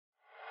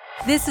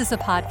This is a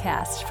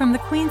podcast from the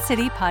Queen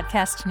City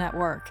Podcast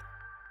Network.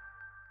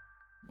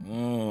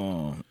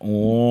 Oh,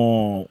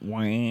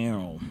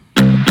 wow.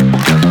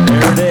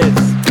 There it is.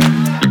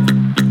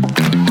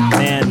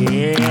 Man,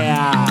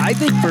 yeah. I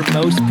think for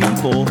most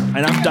people,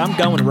 and I'm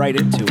going right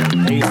into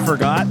it, they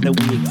forgot that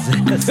we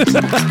exist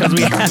because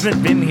we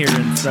haven't been here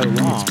in so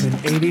long.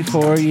 It's been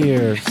 84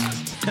 years.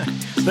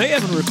 They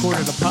haven't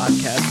recorded a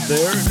podcast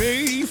there in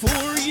 84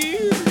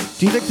 years.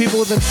 Do you think people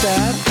have been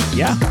sad?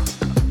 Yeah.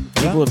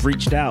 People have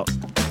reached out.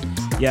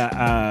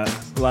 Yeah,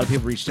 a lot of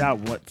people reached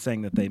out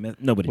saying that they missed.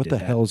 Nobody What did the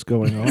that. hell's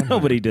going on?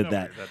 Nobody did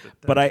that.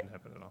 But didn't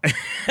happen at all.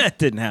 It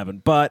didn't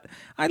happen. But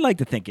I'd like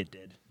to think it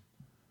did.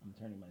 I'm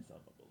turning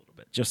myself up a little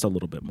bit, just a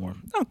little bit more.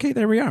 Okay,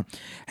 there we are.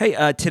 Hey,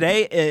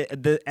 today,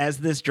 as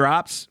this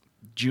drops,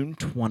 June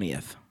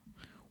 20th.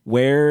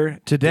 Where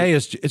Today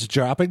it's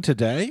dropping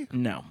today?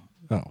 No,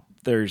 Oh,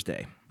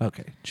 Thursday.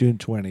 okay. June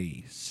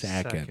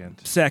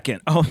 22nd.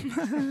 Second. Oh,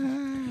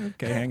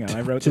 okay. Hang on.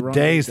 I wrote the wrong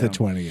Today's the date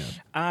down. 20th.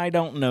 I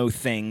don't know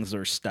things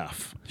or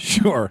stuff.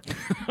 Sure.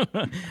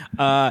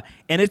 And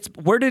it's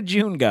where did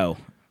June go?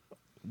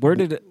 Where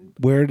did it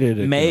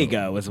May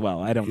go as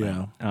well? I don't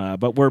know.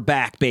 But we're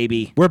back,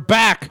 baby. We're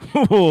back.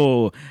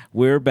 Oh,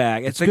 we're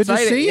back. It's good to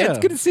exciting. see Yeah, ya. it's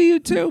good to see you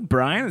too,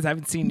 Brian. I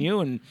haven't seen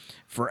you in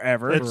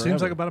forever. It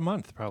seems like about a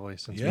month probably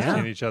since Yeah.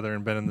 we've seen each other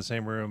and been in the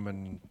same room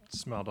and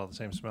smelled all the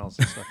same smells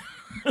and stuff.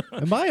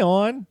 Am I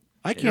on?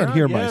 I You're can't on?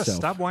 hear Yes, myself.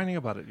 Stop whining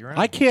about it. You're on.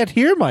 I can't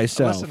hear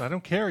myself. Listen, I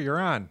don't care. You're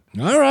on.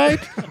 All right.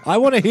 I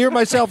want to hear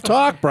myself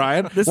talk,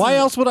 Brian. Why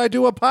else would I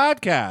do a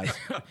podcast?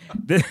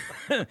 this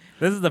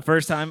is the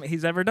first time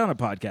he's ever done a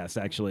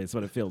podcast. Actually, it's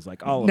what it feels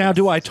like. All of Now, us.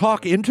 do I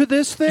talk into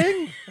this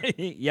thing?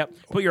 Yep.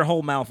 Put your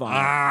whole mouth on.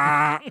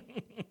 I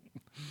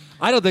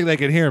don't think they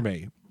can hear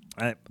me.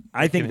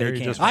 I think can hear they you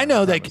can. just I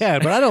know they promise.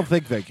 can, but I don't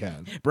think they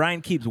can.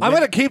 Brian keeps. I'm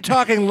going to keep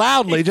talking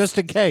loudly just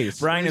in case.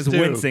 Brian is Please do,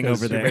 wincing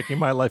 'cause over you're there. making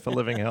my life a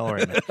living hell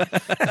right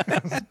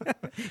now.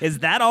 Is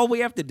that all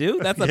we have to do?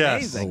 That's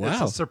Yes. amazing. Oh,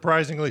 wow. It's a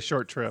surprisingly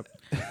short trip.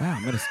 Wow,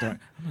 I'm gonna start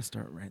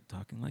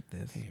talking like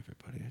this. Hey,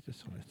 everybody, I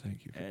just want to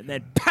thank you. And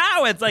then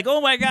pow! It's like,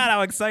 oh my god,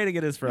 how exciting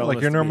it is for all Like of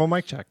us your to normal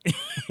mic check. be-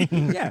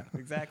 Yeah,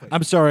 exactly.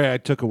 I'm sorry I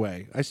took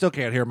away. I still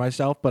can't hear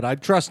myself, but I'm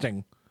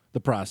trusting the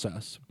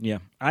process. Yeah,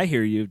 I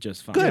hear you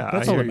just fine. Good. Yeah,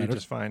 That's I all hear that you matters.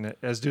 just fine,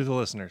 as do the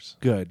listeners.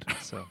 Good.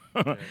 So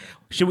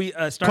Should we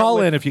start? Call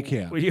with- in if you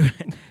can. will you-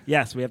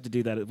 yes, we have to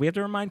do that. We have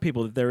to remind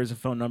people that there is a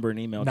phone number and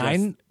email. address.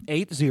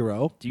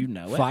 980 Do you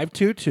know it?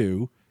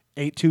 522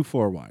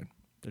 8241.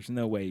 There's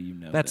no way you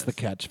know. That's the this.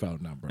 catch phone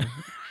number.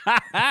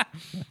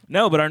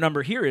 No, but our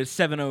number here is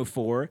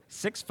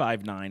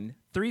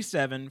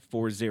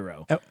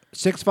 704-659-3740.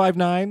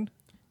 659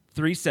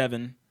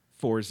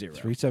 3740.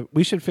 37.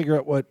 We should figure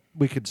out what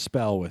we could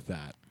spell with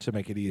that to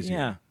make it easier.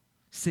 Yeah.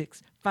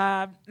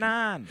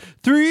 659.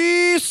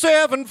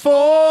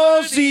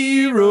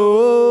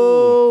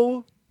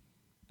 3740.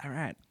 All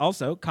right.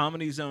 Also,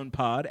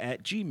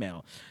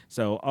 comedyzonepod@gmail.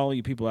 So all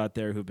you people out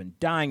there who've been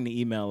dying to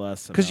email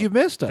us 'Cause about you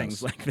missed things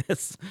us. like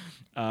this,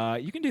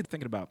 you can do the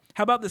thinking about.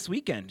 How about this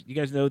weekend? You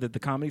guys know that the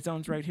Comedy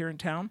Zone's right here in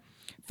town,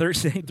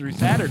 Thursday through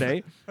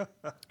Saturday. I'm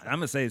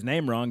gonna say his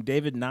name wrong.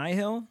 David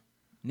Nihil,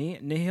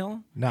 Nihil,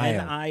 Nihill,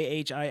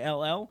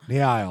 Niall.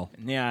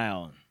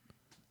 Nihil.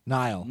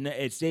 Niall.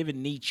 It's David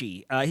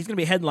Nietzsche. He's going to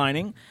be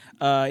headlining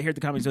here at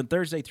the Comedy Zone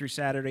Thursday through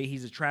Saturday.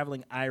 He's a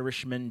traveling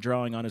Irishman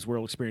drawing on his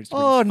world experience. to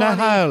bring Oh, funny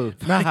Niall.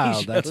 funny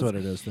Niall. That's shows. what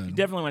it is then. You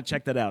definitely want to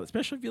check that out,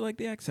 especially if you like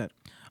the accent.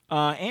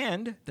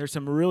 And there's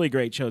some really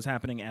great shows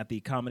happening at the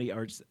Comedy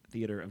Arts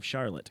Theater of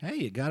Charlotte. Hey,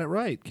 you got it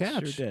right.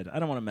 Catch. Sure did. I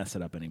don't want to mess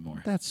it up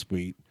anymore. That's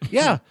sweet.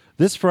 Yeah.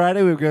 This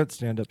Friday we've got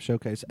stand-up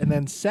showcase. And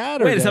then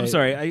Saturday. Wait, I'm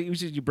sorry.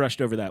 You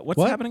brushed over that. What's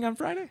What? happening on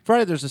Friday?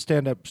 Friday there's a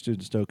stand-up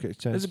student showcase.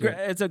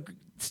 It's a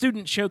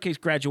student showcase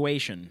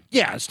graduation.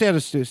 Yeah,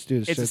 stand-up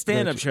student. It's a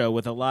stand-up show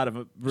with a lot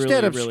of really,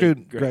 Stand-up really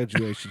student great.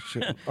 graduation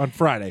show on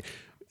Friday.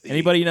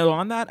 Anybody you know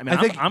on that? I mean,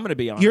 I think I'm going to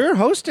be on. You're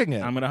hosting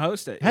it. I'm going to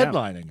host it. yeah.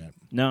 headlining it.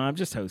 No, I'm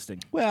just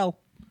hosting. Well,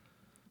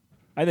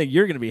 I think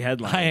you're going to be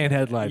headlining. I ain't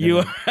headlining You,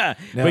 it. No.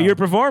 but you're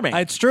performing.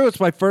 It's true.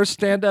 It's my first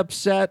stand-up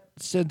set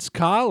since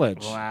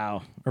college.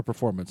 Wow. Or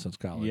performance since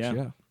college.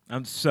 Yeah.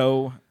 I'm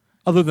so.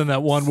 Other than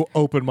that one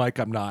open mic,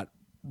 I'm not.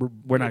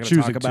 We're not gonna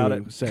choosing talk about to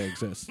it. Say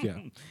exists. Yeah.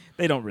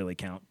 They don't really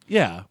count.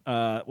 Yeah.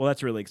 Well,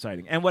 that's really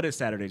exciting. And what is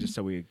Saturday? Just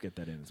so we get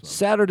that in as well.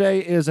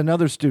 Saturday is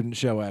another student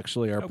show,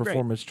 actually, our Oh, great.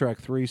 Performance Track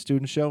 3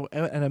 student show,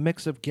 and a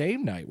mix of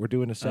game night. We're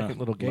doing a second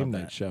little game love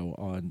night that. show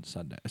on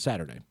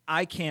Saturday.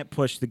 I can't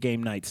push the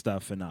game night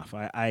stuff enough.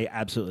 I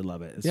absolutely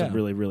love it. It's some Yeah.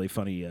 really, really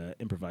funny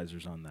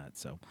improvisers on that.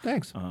 So,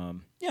 Thanks.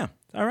 yeah.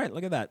 All right.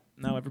 Look at that.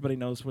 Now everybody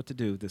knows what to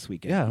do this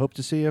weekend. Yeah, hope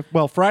to see you.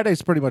 Well,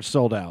 Friday's pretty much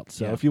sold out,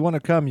 so Yeah. if you want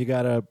to come, you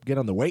got to get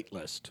on the wait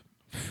list.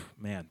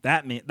 Man,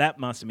 that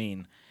must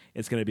mean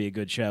it's going to be a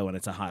good show and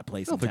it's a hot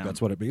place I don't in think town.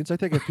 that's what it means. I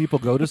think if people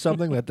go to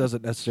something, that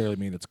doesn't necessarily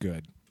mean it's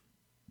good.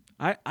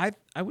 I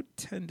would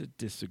tend to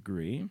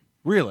disagree.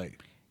 Really?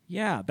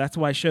 Yeah, that's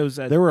why shows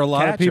at There were a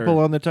lot of Catch people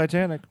are- on the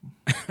Titanic,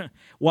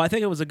 Well, I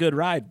think it was a good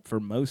ride for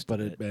most but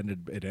of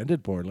it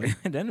ended poorly.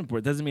 It ended poor.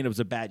 It doesn't mean it was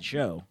a bad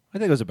show. I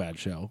think it was a bad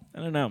show. I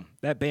don't know.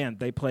 That band,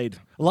 they played.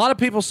 A lot of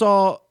people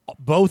saw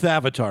both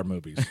Avatar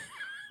movies.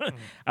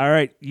 All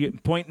right,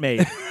 point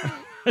made.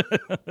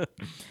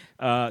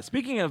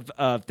 Speaking of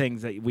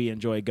things that we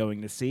enjoy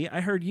going to see,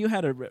 I heard you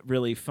had a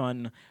really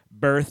fun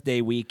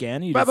birthday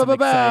weekend. You did some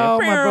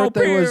exciting- My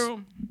birthday was Pew,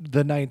 pew.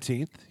 the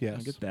 19th. Yes.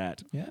 Look at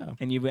that. Yeah.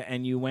 And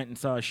you went and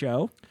saw a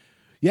show.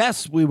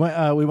 Yes, we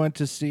went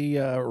to see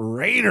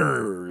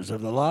Raiders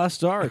of the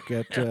Lost Ark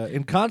at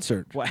in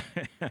concert.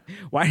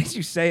 Why did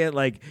you say it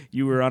like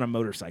you were on a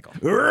motorcycle?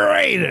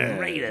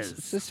 Raiders.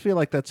 I just feel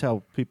like that's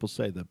how people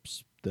say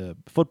the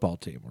football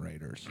team,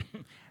 Raiders.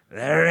 The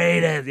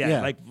Raiders. Yeah,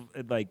 Yeah.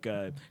 like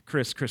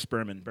Chris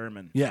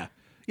Berman. Yeah.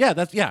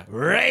 That's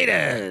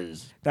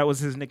Raiders. That was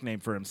his nickname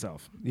for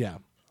himself. Yeah.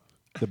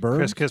 The bird.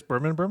 Chris Kiss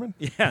Berman.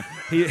 Yeah,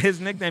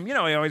 his nickname. He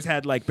always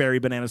had like Barry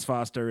Bananas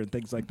Foster and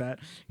things like that.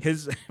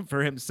 His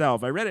for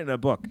himself. I read it in a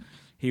book.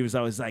 He was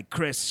always like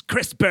Chris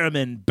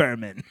Berman.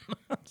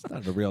 It's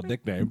not a real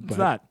nickname, It's but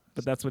not,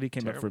 but that's what he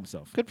came up for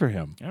himself. good for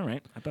him. All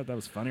right, I thought that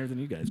was funnier than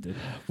you guys did.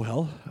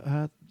 Well,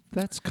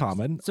 that's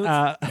common. So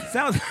it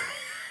sounds.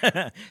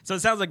 So it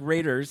sounds like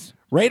Raiders.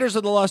 Raiders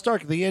of the Lost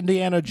Ark, the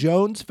Indiana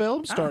Jones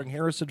film starring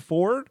Harrison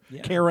Ford,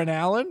 Yeah. Karen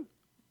Allen.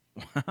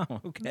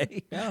 Oh,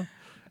 okay. Yeah.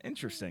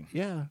 Interesting.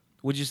 Yeah.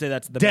 Would you say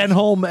that's the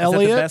Denholm best?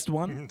 Elliott? Is that the best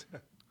one?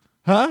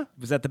 Huh?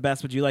 Was that the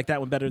best? Would you like that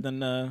one better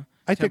than I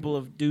think Temple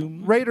of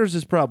Doom? Raiders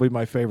is probably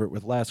my favorite,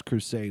 with Last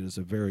Crusade as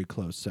a very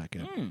close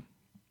second.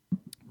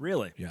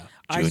 Really? Yeah.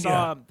 I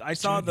Junior.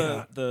 saw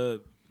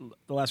the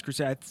Last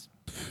Crusade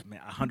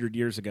 100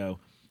 years ago,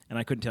 and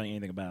I couldn't tell you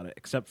anything about it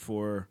except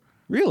for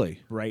Really?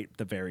 right at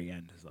the very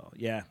end is all.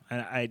 Yeah,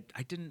 and I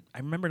didn't. I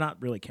remember not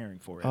really caring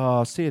for it.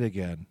 Oh, see it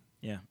again.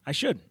 Yeah, I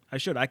should. I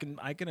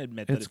can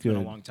admit that It's it's been a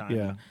good. long time.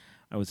 Yeah.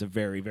 I was a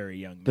very, very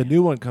young man. The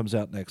new one comes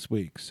out next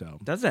week, so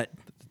Does it?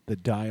 The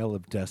Dial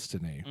of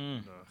Destiny.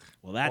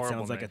 Well, that Horrible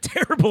sounds like name. a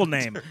terrible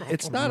name.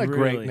 It's not a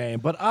Really? great name,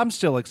 but I'm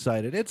still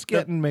excited. It's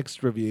getting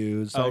mixed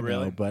reviews. I Oh, know,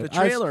 really? but The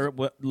trailer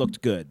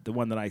looked good. The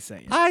one that I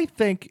sent you. I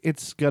think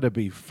it's gonna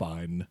be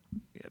fun.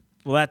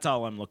 Well, that's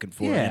all I'm looking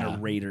for in Yeah. a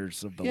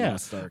Raiders of the Yeah,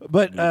 Lost Ark.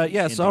 but movie,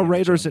 yeah, saw Indiana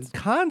Raiders Jones. in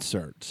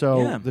concert.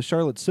 So Yeah. the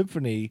Charlotte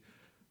Symphony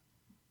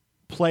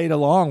played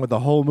along with the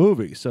whole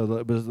movie. So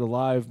it was the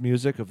live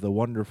music of the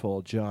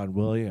wonderful John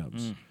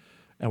Williams.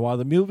 And while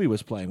the movie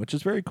was playing, which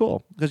is very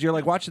cool, because you're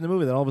like watching the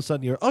movie, then all of a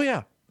sudden you're, oh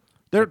yeah,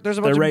 there's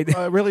a bunch right-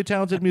 of really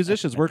talented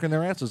musicians working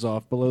their asses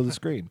off below the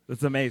screen.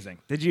 It's amazing.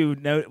 Did you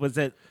know?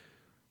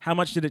 How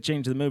much did it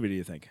change the movie? Do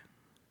you think?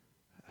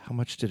 How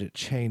much did it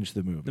change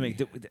the movie? I mean,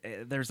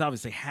 there's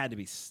obviously had to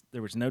be.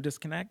 There was no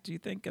disconnect. Do you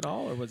think at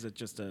all, or was it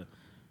just a?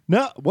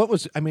 No,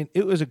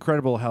 it was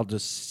incredible how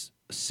just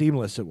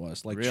seamless it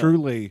was. Like Really?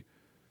 truly,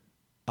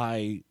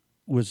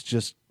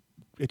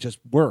 it just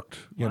worked,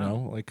 you Wow. know,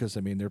 like, cause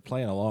they're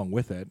playing along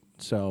with it.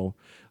 So,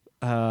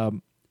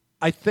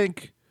 I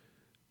think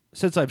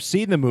since I've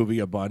seen the movie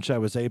a bunch, I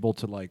was able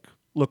to like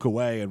look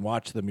away and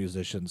watch the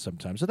musicians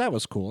sometimes. So that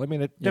was cool. I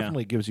mean, it Yeah.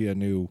 definitely gives you a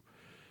new,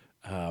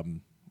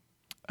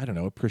 I don't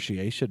know,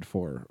 appreciation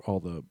for all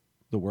the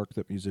work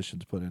that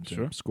musicians put into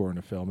Sure. scoring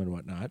a film and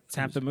whatnot. It's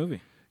half the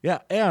movie. Yeah.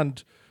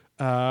 And,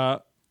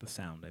 The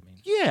sound. I mean,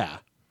 yeah.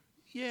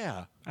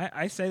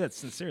 I say that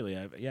sincerely.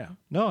 Yeah,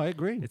 No, I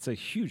agree. it's a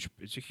huge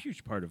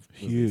part of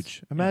movies.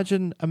 Huge.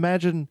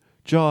 Imagine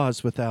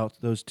Jaws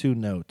without those two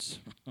notes.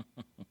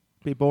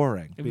 Be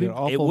boring. It Be an would,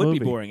 awful it would movie.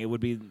 be boring. It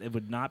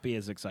would not be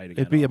as exciting.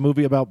 It'd be a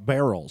movie about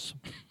barrels.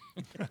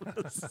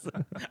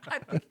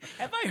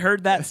 Have I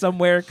heard that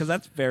somewhere? Because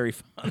that's very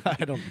fun.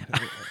 I don't.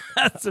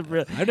 That's a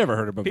real. I've never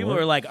heard it before.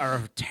 People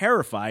are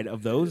terrified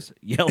of those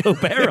yellow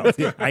barrels.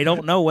 I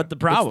don't know what the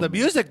problem. It's the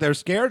is. music they're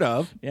scared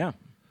of. Yeah,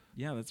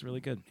 that's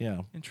really good.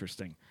 Yeah.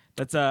 Interesting.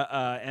 That's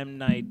M.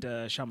 Night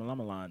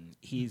Shyamalan.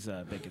 He's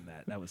big in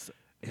that. That was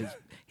his.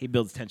 He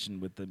builds tension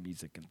with the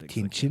music and things.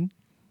 Tension.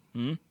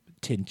 Hmm?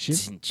 Tension.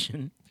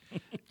 Tension.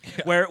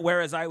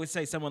 Whereas I would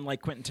say someone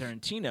like Quentin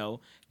Tarantino,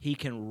 he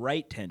can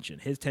write tension.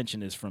 His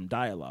tension is from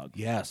dialogue.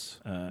 Yes.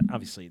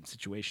 Obviously it's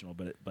situational,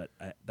 but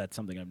that's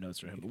something I've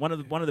noticed from him. One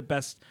of the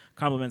best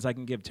compliments I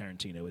can give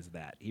Tarantino is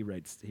that he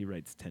writes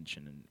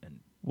tension and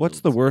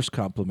What's the worst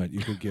compliment you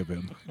could give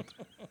him?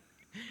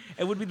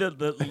 it would be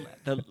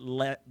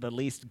the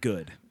least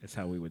good is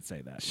how we would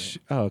say that. Right?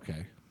 Oh,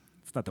 okay.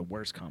 It's not the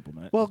worst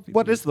compliment. Well, It's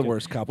what is least the good.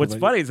 worst What's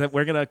compliment? funny is that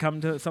we're gonna come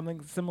to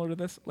something similar to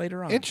this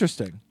later on.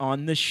 Interesting.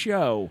 On the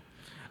show.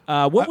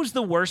 What was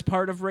the worst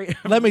part of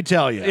Let me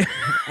tell you.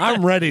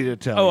 I'm ready to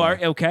tell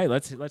you. Okay.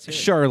 Let's hear it.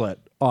 Charlotte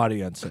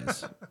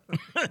audiences.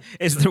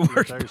 Is the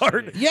worst thirsty.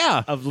 part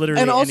Yeah, of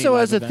literally and any also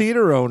live as a event.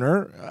 theater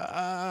owner,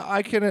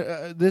 I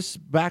can. This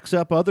backs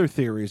up other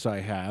theories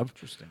I have.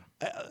 Interesting.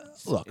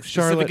 Look, Specific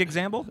Charlotte.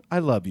 example? I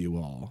love you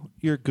all.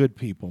 You're good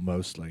people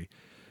mostly,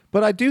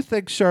 but I do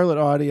think Charlotte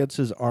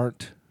audiences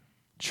aren't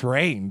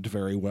trained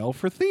very well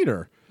for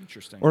theater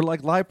Interesting. or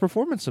like live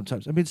performance.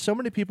 Sometimes, I mean, so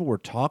many people were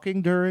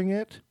talking during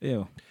it.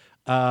 Ew.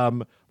 A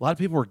lot of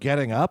people were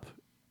getting up,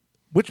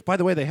 which, by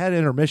the way, they had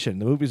intermission.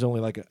 The movie's only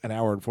like an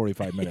hour and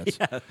 45 minutes.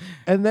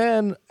 And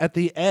then at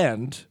the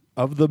end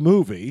of the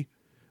movie,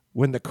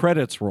 when the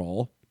credits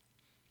roll,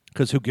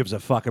 because who gives a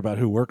fuck about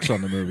who works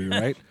on the movie,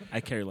 right? I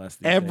care less.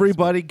 These days,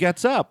 Everybody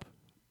gets up.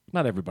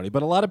 Not everybody,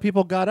 but a lot of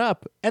people got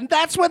up. And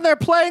that's when they're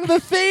playing the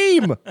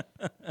theme.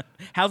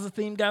 How's the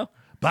theme go?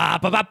 Ba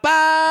ba ba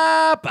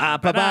ba ba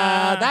ba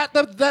ba.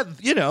 That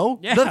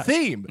Yeah. the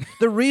theme.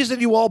 The reason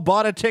you all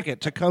bought a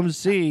ticket to come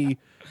see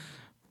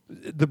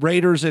the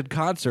Raiders in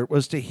concert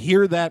was to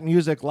hear that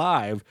music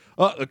live.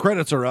 Oh, the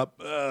credits are up.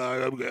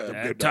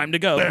 Time to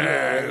go.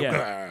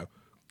 Yeah.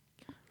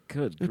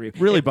 Good grief.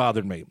 Really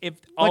bothered me. If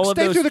like, all of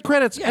stay those- through the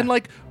credits Yeah. and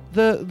like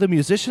the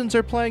musicians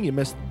are playing. You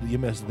miss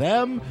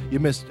them. You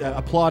miss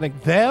applauding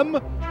them.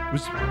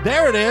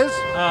 There it is.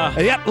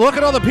 And yep, look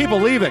at all the people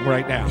leaving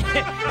right now.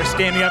 They're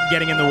standing up,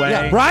 getting in the way.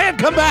 Yeah, Brian,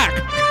 come back.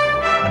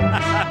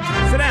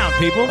 Sit down,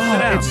 people. Sit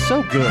down. It's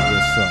so good.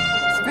 This song.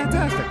 It's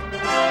fantastic.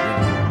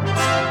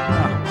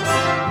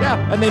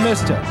 Yeah, and they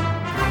missed it.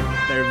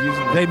 They're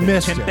using They the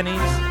missed it. timpanis. Or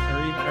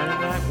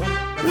that one.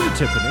 It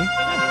was a timpani,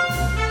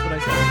 That's what I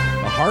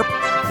said. a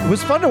harp. It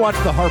was fun to watch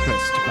the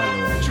harpist, by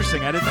the way.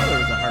 Interesting. I didn't know there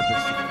was a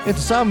harpist. In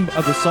some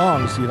of the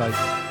songs,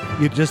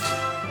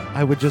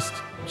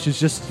 she's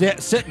just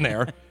sitting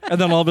there,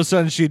 and then all of a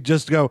sudden she'd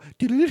just go,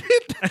 and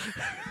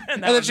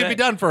then was she'd be it.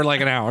 done for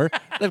like an hour,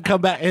 then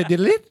come back and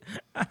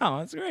Oh,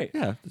 that's great.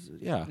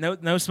 yeah.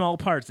 No small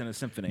parts in a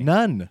symphony.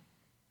 None.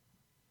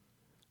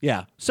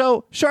 Yeah.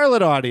 So,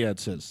 Charlotte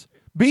audiences,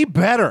 be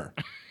better.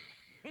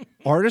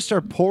 Artists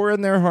are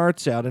pouring their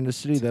hearts out in a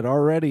city that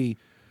already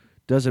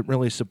doesn't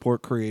really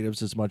support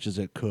creatives as much as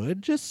it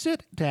could. Just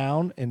sit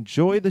down,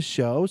 enjoy the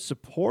show,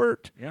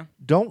 support. Yeah.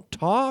 Don't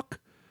talk.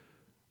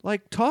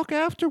 Like, talk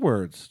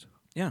afterwards.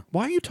 Yeah.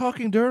 Why are you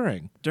talking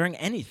during? During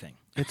anything.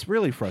 It's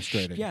really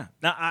frustrating. Yeah.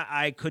 No,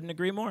 I couldn't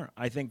agree more.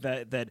 I think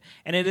that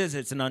and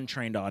it's an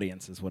untrained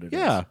audience is what it is.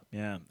 Yeah.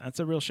 Yeah. That's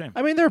a real shame.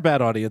 I mean, there are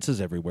bad audiences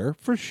everywhere,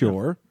 for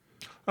sure.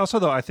 Also,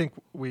 though, I think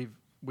we've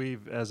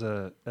as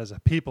a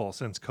people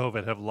since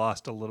COVID have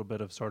lost a little bit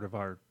of sort of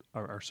our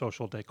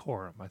social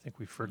decorum. I think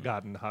we've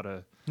forgotten how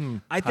to.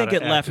 I how think to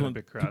it act left in a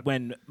big crowd.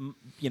 when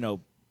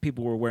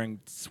people were wearing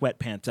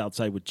sweatpants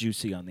outside with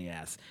Juicy on the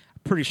ass.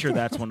 Pretty sure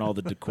that's when all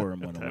the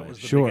decorum went That away. was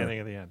the Sure. beginning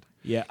of the end.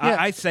 Yeah, Yeah.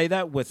 I say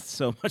that with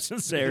so much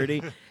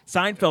sincerity.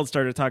 Seinfeld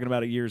started talking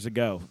about it years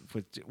ago.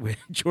 When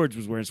George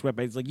was wearing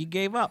sweatpants, he's like, you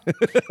gave up.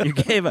 You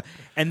gave up.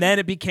 And then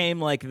it became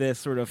like this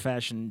sort of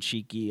fashion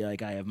cheeky,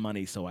 like I have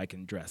money so I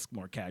can dress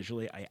more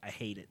casually. I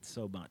hate it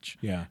so much.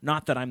 Yeah.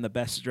 Not that I'm the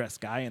best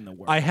dressed guy in the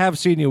world. I have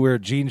seen you wear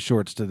jean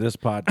shorts to this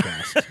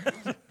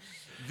podcast.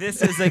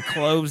 This is a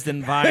closed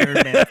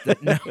environment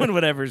that no one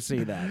would ever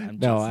see that. I'm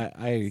No,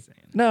 just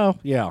saying.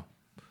 yeah.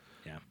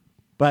 Yeah.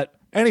 But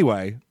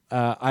anyway,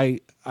 I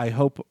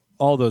hope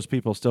all those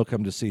people still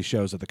come to see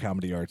shows at the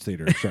Comedy Arts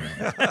Theater in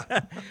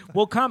Charlotte.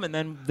 Well, come and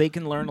then they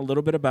can learn a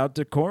little bit about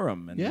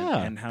decorum and Yeah,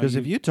 and how because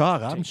if you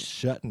talk, I'm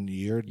shutting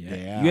your yeah.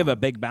 down. You have a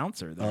big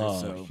bouncer there, oh,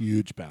 so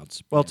huge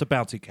bounce. Well, it's a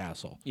bouncy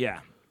castle. yeah.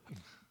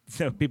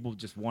 So people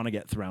just want to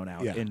get thrown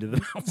out Yeah. into the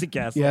bouncy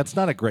castle. Yeah, it's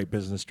not a great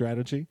business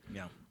strategy,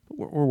 Yeah.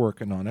 but we're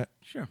working on it.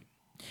 Sure.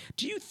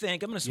 Do you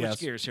think I'm going to switch Yes.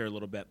 gears here a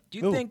little bit? Do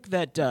you Ooh. think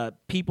that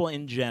people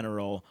in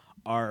general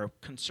are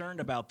concerned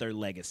about their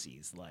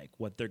legacies, like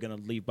what they're going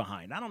to leave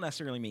behind? I don't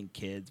necessarily mean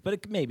kids, but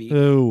it maybe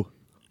Ooh.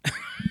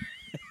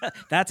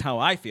 that's how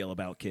I feel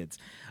about kids.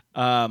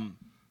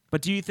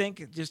 But do you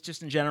think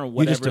just in general, You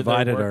whatever just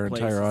divided their our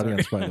entire workplaces are-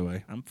 audience, by the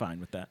way. I'm fine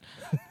with that.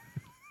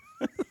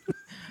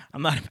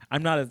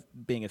 I'm not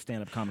being a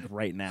stand-up comic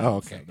right now. Oh,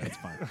 okay. So that's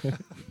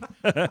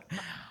fine.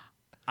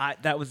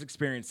 That was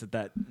experience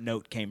that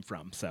note came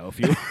from. So if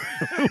you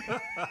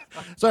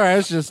Sorry, I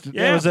was just that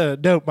Yeah. was a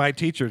note my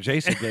teacher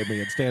Jason gave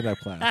me in stand-up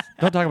class.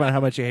 Don't talk about how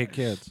much you hate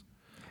kids.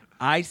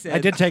 I said I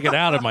did take it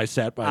out of my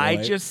set, by the I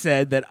way. just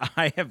said that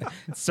I have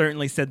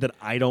certainly said that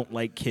I don't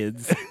like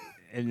kids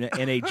in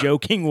a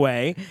joking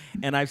way,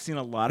 and I've seen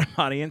a lot of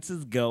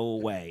audiences go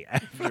away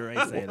after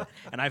I say that,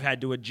 and I've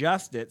had to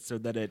adjust it so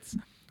that it's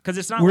because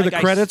it's not Were like the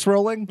credits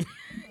rolling?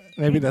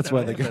 Maybe that's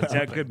why they got.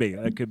 That could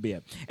be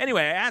it.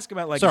 Anyway, I ask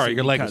about legacy. Sorry,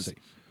 your because legacy.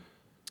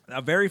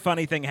 A very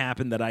funny thing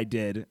happened that I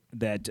did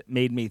that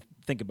made me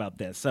think about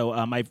this. So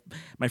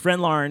my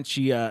friend Lauren,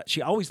 she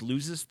always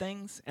loses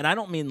things, and I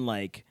don't mean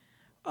like,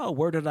 oh,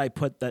 where did I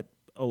put that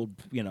old,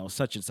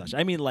 such and such.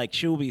 I mean like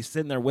she'll be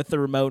sitting there with the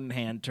remote in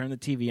hand, turn the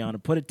TV on,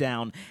 and put it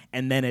down,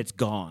 and then it's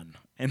gone,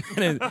 and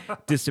then it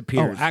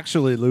disappears. Oh,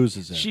 actually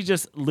loses it. She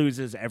just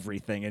loses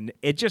everything, and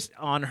it just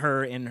on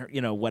her in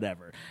her,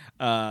 whatever.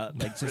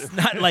 Like just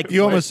not like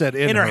You almost said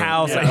in her her.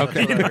 house. Yeah, like,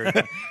 that's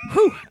what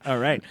Whew. All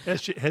right.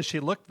 Has she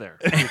looked there?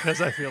 Because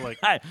I feel like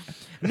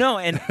No,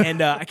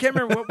 and I can't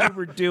remember what we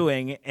were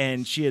doing,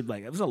 and she had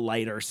it was a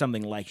lighter or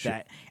something like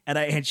that,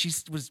 and she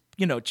was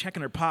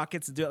checking her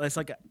pockets and doing. It's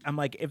like I'm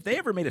like, if they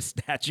ever made a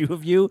statue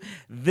of you,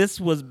 this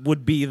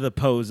would be the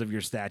pose of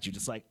your statue,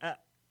 just like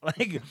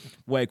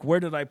Like where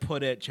did I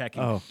put it?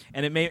 Checking. Oh.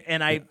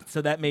 And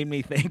so that made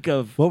me think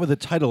of. What would the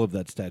title of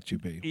that statue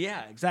be?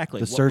 Yeah, exactly.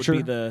 The What would be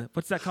searcher?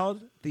 what's that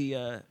called?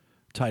 The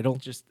Title?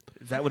 just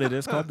is that what it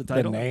is called? The The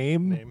title.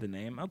 name? The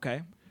name.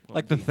 Okay. Well,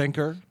 Like the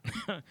thinker?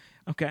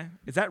 okay.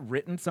 Is that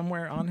written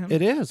somewhere on him?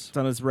 It is. It's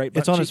on his right.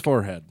 It's butt on his cheek?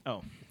 forehead.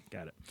 Oh,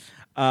 got it.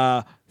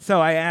 So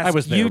I asked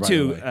was there, you by the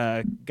two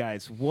way.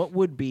 guys, what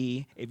would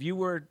be if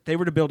they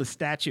were to build a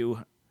statue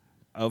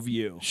of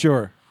you?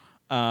 Sure.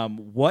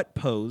 What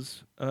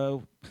pose?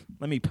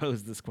 Let me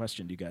pose this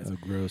question to you guys. Oh,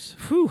 gross.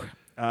 Whew.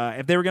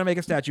 If they were going to make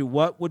a statue,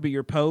 what would be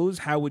your pose?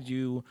 How would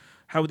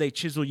they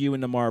chisel you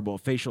into marble?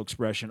 Facial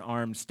expression,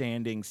 arms,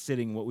 standing,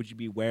 sitting. What would you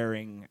be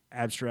wearing?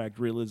 Abstract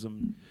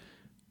realism.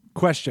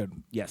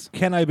 Question. Yes.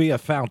 Can I be a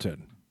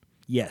fountain?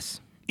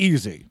 Yes.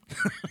 Easy.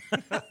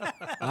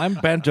 I'm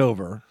bent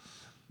over.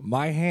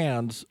 My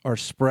hands are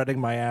spreading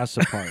my ass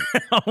apart.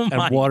 my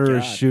and water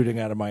is God. shooting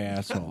out of my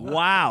asshole.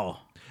 Wow.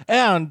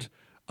 And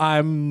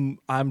I'm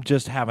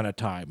just having a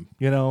time.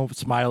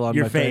 Smile on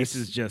Your my face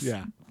is just-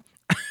 Yeah.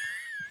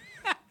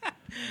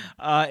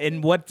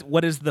 And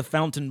what is the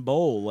fountain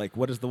bowl? Like,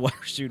 what is the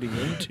water shooting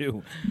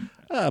into?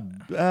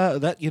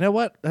 That you know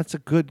what? That's a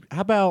good.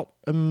 How about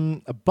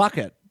a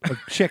bucket of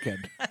chicken?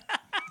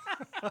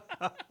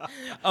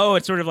 Oh,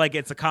 it's sort of like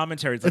it's a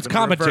commentary. It's, like It's the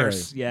commentary.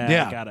 reverse. Yeah,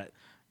 Yeah. I got it.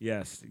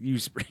 Yes, you.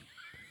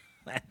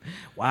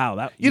 Wow,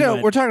 that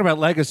We're talking about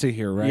legacy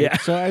here, right? Yeah.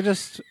 So I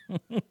just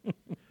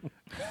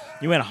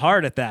you went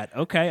hard at that.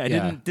 Okay, I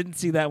Yeah. didn't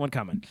see that one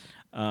coming.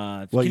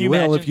 well, can you will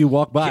imagine? if you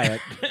walk by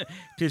it.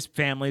 Just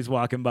families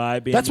walking by.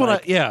 Being That's what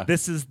like, yeah.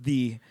 This is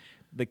the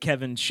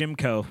Kevin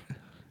Shimko.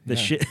 The Yeah,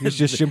 shit. he's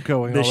just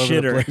shimcoing the all over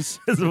the shitter. place.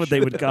 is what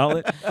they would call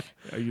it.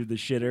 Are you the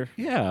shitter,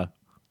 Yeah.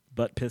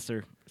 butt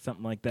pisser,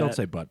 something like that? Don't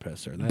say butt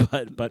pisser.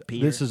 That, butt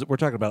peer. we're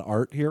talking about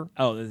art here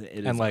oh, it is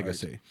and art.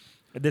 legacy.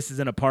 This is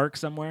in a park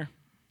somewhere,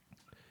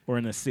 or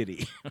in a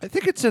city. I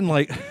think it's in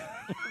like.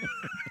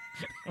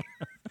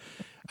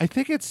 I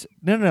think it's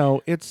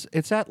no.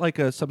 It's at like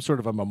some sort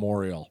of a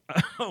memorial.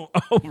 oh,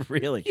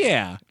 really?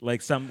 Yeah,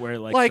 Like somewhere,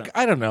 like some-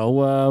 I don't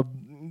know,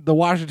 the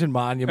Washington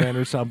Monument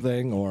or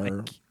something,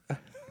 or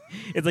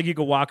it's like you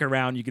could walk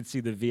around, you could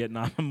see the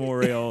Vietnam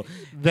Memorial.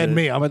 Then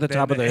me, I'm at the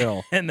top of the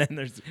hill. and then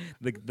there's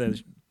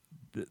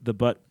the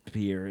butt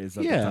pier is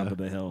at Yeah. the top of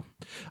the hill.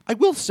 I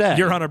will say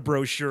You're on a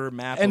brochure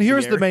map, and of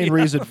here's the main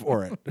area. reason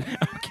for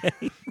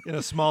it. In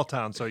a small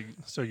town, so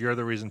you're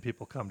the reason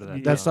people come to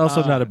that. That's town.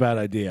 also not a bad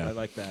I idea.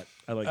 like that.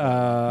 I like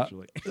that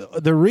actually.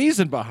 The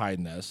reason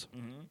behind this,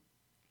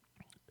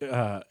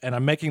 Mm-hmm. and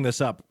I'm making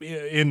this up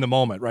in the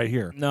moment right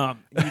here. No,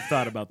 you've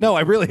thought about this. No,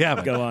 I really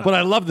haven't. Go on. But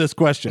I love this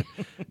question.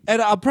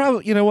 And I'll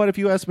probably, you know what, if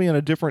you asked me on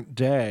a different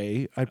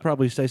day, I'd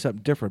probably say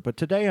something different. But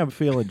today I'm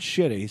feeling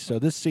shitty, so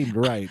this seemed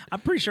right. I'm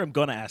pretty sure I'm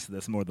going to ask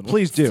this more than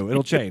Please once. do.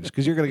 It'll change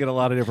because you're going to get a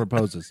lot of different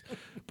poses.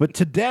 But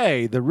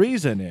today, the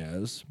reason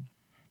is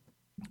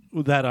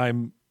that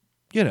I'm,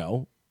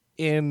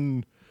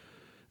 in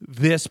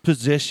this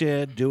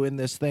position doing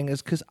this thing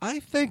is because I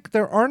think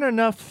there aren't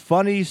enough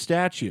funny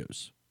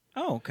statues.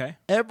 Oh, okay.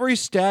 Every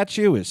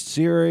statue is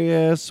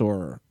serious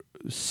or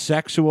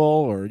sexual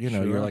or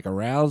you're like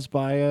aroused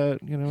by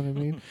it, you know what I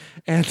mean?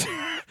 and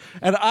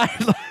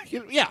I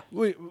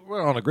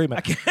we're on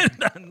agreement. Think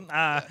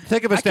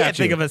of a I statue. can't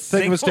think of a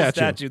single statue.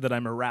 statue that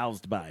I'm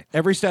aroused by.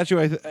 Every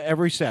statue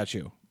every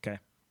statue. Okay.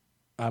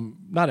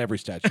 Not every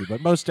statue,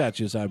 but most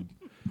statues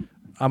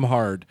I'm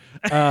hard.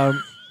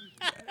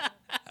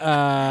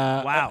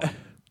 Wow.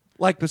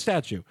 Like the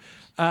statue.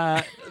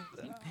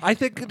 I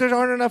think there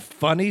aren't enough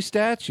funny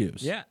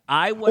statues. Yeah,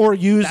 I would. Or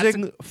that's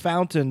using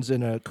fountains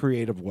in a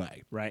creative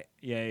way. right.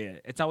 Yeah.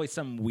 It's always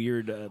some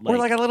weird, Or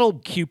like a little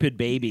Cupid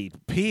baby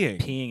peeing.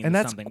 peeing into and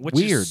that's something, which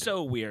weird. is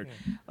so weird.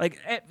 Like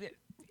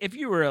if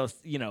you were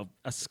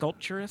a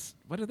sculpturist,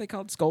 what are they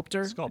called?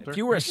 Sculptor. Sculptor. If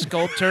you were a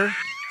sculptor,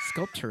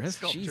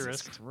 sculpturist. Jesus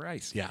Sculpturist.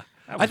 Christ. Yeah.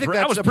 That I think was that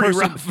that's was a pretty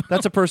person. rough.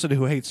 That's a person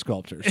who hates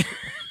sculptors.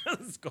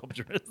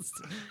 Sculpturist.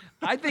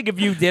 I think if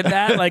you did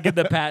that, like in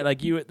the past,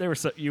 like you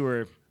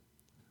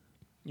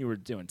were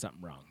doing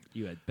something wrong.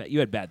 You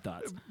had bad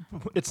thoughts.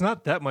 It's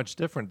not that much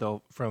different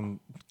though from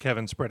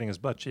Kevin spreading his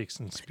butt cheeks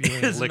and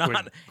spewing It's liquid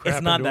not- crap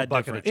it's not into a that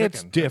bucket different. of It's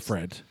chicken.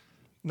 different.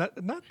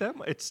 Not that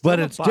much. It's But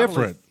still a it's bodily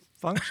different.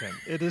 Function.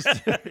 It is.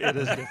 It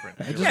is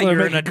different. I just Yeah, wanna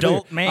you're make an it clear.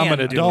 adult man I'm an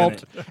doing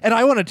adult, it. and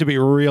I want it to be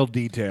real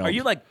detailed. Are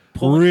you like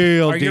pulling?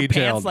 real Are your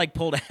detailed? pants like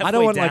pulled halfway I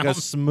don't want down? like a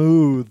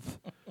smooth.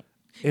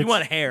 You It's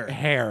want hair.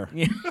 Hair.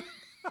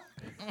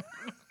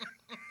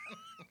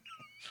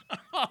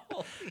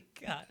 Oh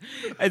God!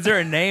 Is there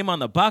a name on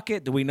the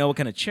bucket? Do we know what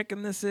kind of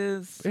chicken this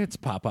is? It's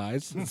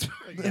Popeyes.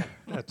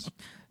 That's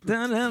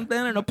Dun, dun,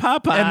 dun, dun,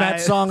 Popeye. And that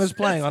song is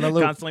playing on a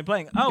loop. Constantly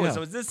playing. Oh,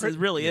 Yeah. so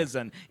really is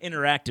an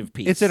interactive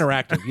piece. It's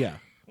interactive. Yeah.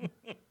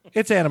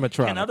 It's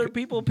animatronic. Can other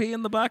people pee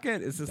in the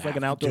bucket? Is this like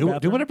an outdoor do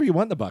bathroom? whatever you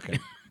want in the bucket.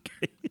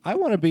 I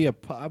want to be a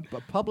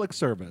public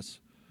service.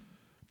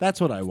 That's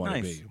what I want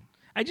to Nice. be.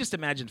 I just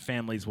imagine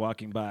families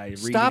walking by, reading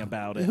Stop.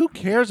 about it. Who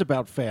cares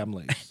about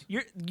families?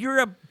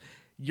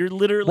 You're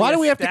literally. Why a do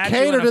we have to statue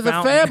cater on a to the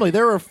fountain. family?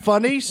 There are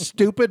funny,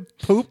 stupid,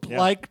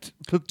 poop-like,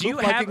 Do you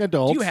have? poop-liking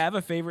adults. Do you have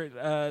a favorite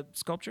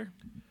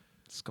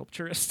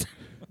sculpturist?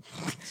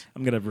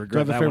 I'm gonna Do you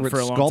regret have a that one favorite for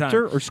a long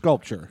sculptor time. or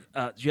sculpture?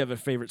 Do you have a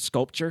favorite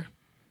sculpture?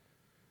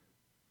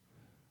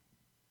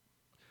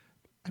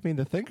 I mean,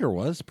 the Thinker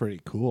was pretty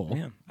cool.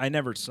 Yeah, I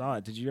never saw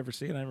it. Did you ever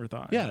see it? I never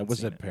thought. I Yeah, it hadn't was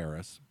seen in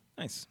Paris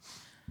Nice.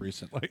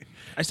 recently.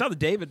 I saw the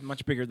David,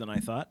 much bigger than I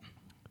thought.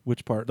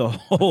 Which part? The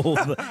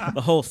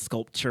whole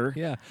sculpture.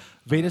 Yeah.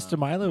 Venus de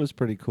Milo was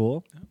pretty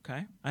cool.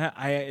 Okay.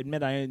 I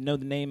admit I know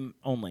the name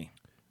only.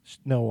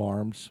 No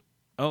arms.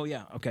 Oh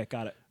yeah. Okay,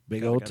 got it.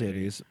 Big Got it, old got it.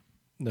 titties.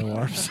 No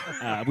arms.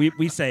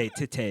 We say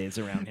titties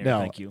around here. No.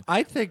 Thank you.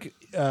 I think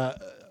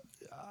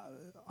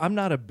I'm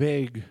not a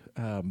big,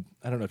 I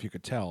don't know if you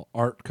could tell,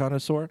 art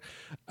connoisseur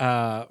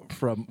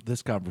from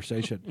this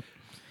conversation.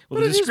 Well, But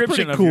the it is description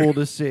pretty of cool your-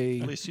 to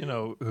see. At least you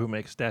know who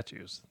makes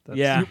statues. That's,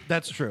 Yeah.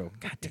 That's true.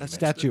 A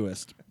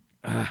statuist.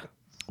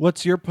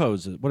 What's your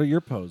poses? What are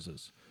your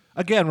poses?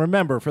 Again,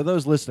 remember, for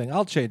those listening,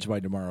 I'll change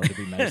mine tomorrow to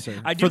be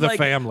nicer I do for the like,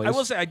 families. I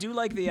will say I do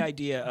like the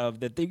idea of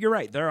that. You're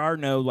right. There are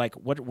no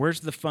where's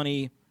the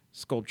funny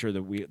sculpture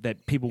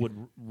that people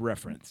would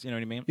reference? You know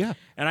what I mean? Yeah.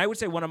 And I would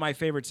say one of my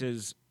favorites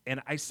is, and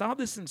I saw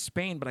this in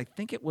Spain, but I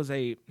think it was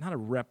it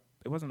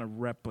wasn't a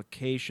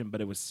replication,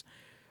 but it was.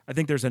 I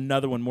think there's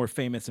another one more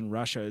famous in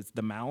Russia. It's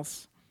the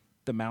mouse.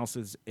 The mouse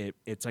is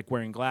it's like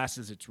wearing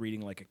glasses. It's reading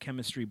like a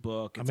chemistry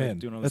book. It's I'm like in.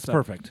 doing all That's this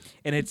stuff. perfect.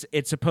 And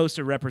it's supposed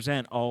to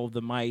represent all of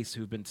the mice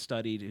who've been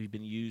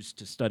used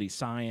to study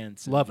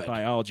science and Love it.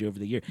 biology over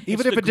the year.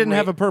 Even It's if it didn't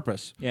have a great-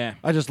 purpose. Yeah.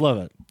 I just love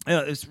it.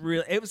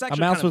 It was actually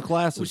mouse kind of- with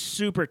glasses. It was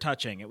super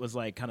touching. It was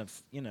like kind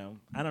of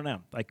I don't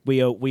know. Like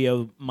we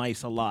owe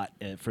mice a lot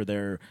for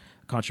their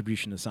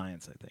contribution to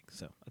science. I think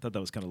so. I thought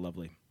that was kind of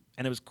lovely,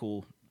 and it was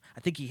cool. I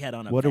think he had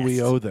on a What do we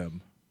vest. owe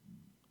them?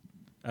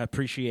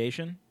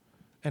 Appreciation,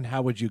 And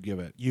how would you give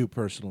it? You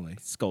personally.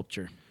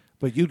 sculpture,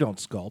 But you don't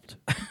sculpt.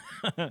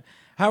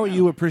 How are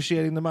you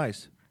appreciating the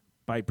mice?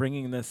 by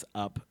bringing this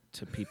up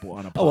to people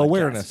on a podcast. Oh,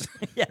 awareness.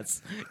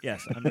 yes,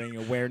 I'm bringing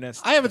awareness.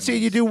 I haven't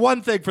seen you do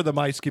one thing for the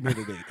mice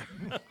community.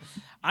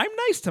 I'm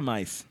nice to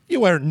mice.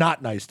 You are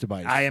not nice to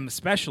mice. I am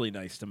especially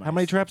nice to mice. How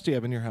many traps do you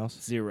have in your house?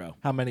 0.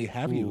 How many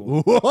have you?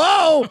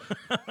 Whoa!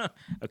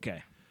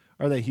 Okay.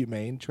 Are they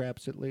humane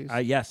traps at least?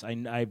 Yes,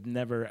 I've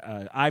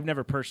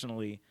never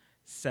personally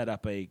set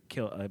up a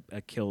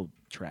kill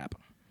trap.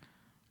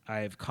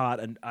 I've caught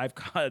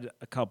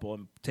a couple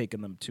and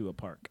taken them to a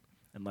park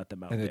and let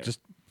them out and there. it just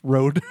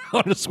rode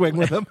on a swing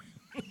with them.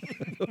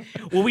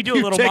 Well, we do a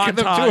You've little taken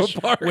them to a montage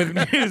park. with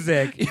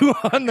music. You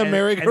on the and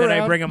merry-go-round?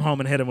 then I bring them home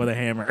and hit them with a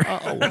hammer. No,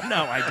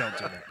 I don't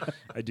do that.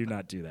 I do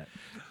not do that.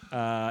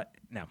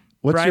 No.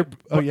 What's Brian,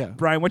 your- oh, yeah.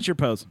 Brian, what's your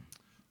pose?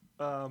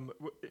 Are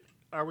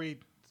we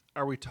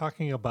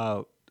talking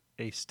about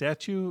a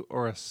statue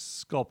or a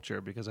sculpture?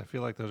 Because I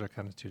feel like those are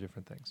kind of two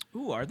different things.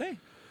 Ooh, are they?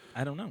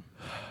 I don't know.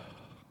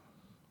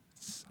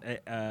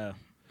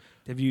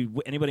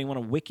 Anybody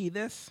want to wiki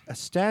this? A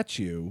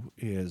statue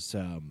is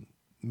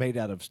made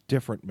out of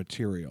different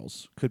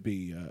materials. Could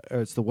be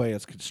it's the way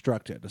it's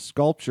constructed. A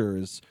sculpture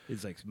is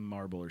It's like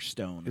marble or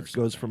stone. Or it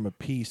goes from a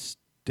piece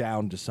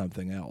down to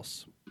something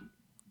else.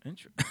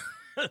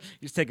 You're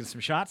just taking some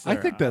shots I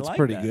there. think that's like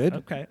pretty that. good.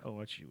 Okay.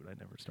 Oh, shoot. I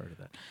never started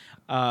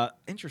that.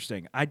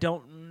 Interesting. I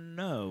don't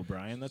know,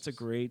 Brian. That's a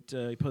great,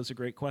 you posed a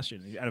great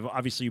question.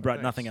 Obviously, you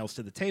brought nothing else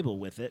to the table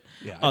with it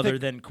Yeah, I other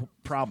think- than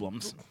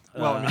problems.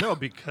 Well, I mean, no,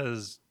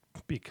 because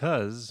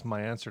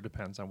my answer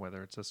depends on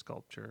whether it's a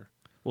sculpture.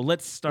 Well,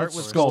 let's start Let's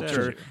with sculpture.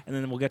 sculpture, and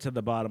then we'll get to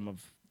the bottom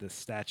of the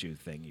statue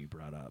thing you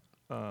brought up.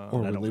 Or I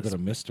we don't leave it listen.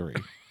 a mystery.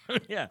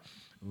 Yeah.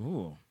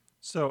 Ooh.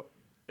 So,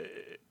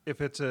 if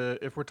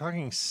we're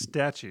talking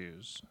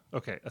statues,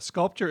 okay, a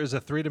sculpture is a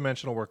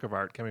three-dimensional work of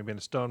art, can be made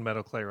of stone,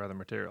 metal, clay, or other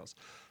materials.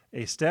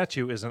 A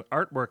statue is an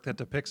artwork that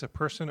depicts a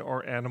person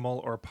or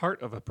animal or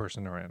part of a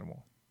person or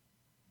animal.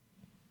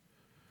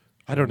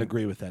 I don't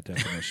agree with that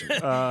definition.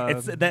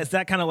 Is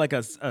that kind of like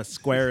a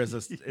square is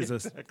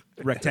a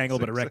rectangle,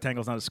 but a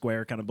rectangle's not a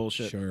square kind of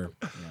bullshit? Sure.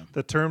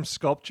 The terms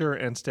sculpture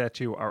and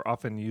statue are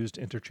often used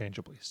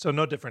interchangeably, so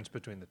no difference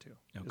between the two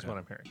is Okay. what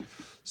I'm hearing.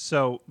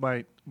 So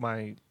my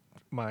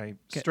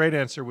straight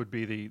answer would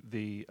be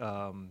the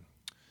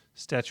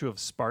statue of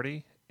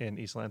Sparty in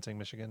East Lansing,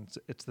 Michigan.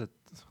 It's the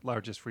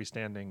largest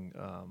freestanding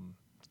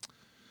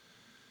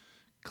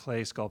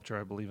clay sculpture,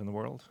 I believe, in the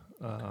world,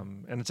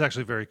 and it's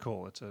actually very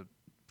cool. It's a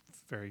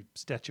very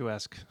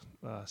statuesque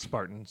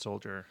Spartan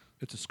soldier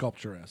It's a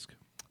sculpture-esque.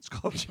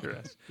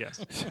 sculpture.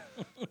 Yes.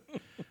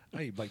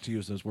 I like to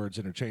use those words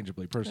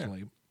interchangeably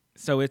personally.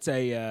 So it's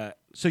a,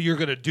 So you're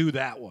going to do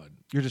that one.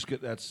 You're just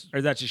good. That's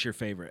or that's just your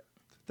favorite?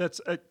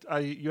 That's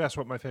you asked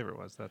what my favorite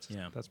was. That's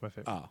my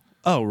favorite.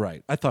 oh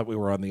right. I thought we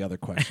were on the other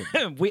question.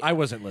 I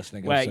wasn't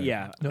listening. I'm Well, sorry.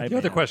 yeah. No, the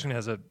other question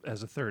has a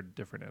third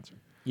different answer.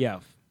 Yeah.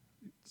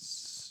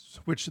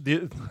 Which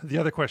the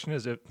other question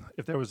is if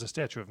there was a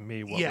statue of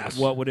me, what Yes.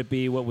 would What would it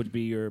be? What would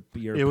be your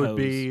it would pose?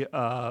 be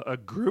a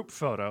group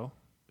photo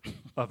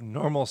of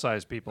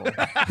normal-sized people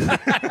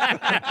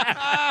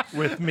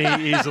with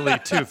me easily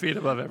 2 feet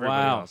above everybody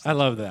Wow. else. I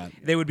love that.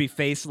 They would be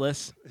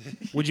faceless.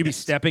 Would you be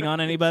stepping on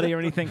anybody or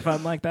anything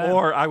fun like that?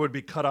 Or I would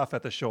be cut off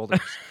at the shoulders.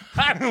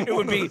 it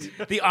would be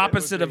the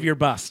opposite of your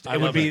bust. It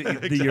would be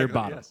your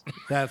bottom. Yes.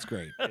 That's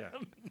great. Yeah.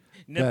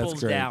 Nipples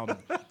great. down.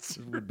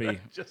 would be.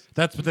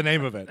 That's what the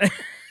name of it.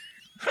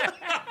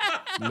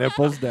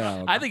 Nipples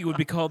down. I think it would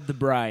be called the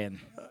Brian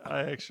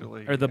I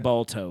actually. or the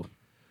Balto.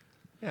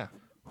 Yeah.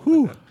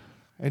 Whew.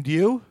 And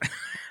you?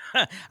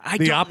 I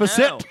The don't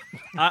opposite?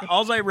 know.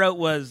 All I wrote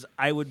was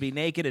I would be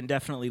naked and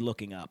definitely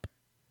looking up.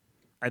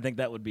 I think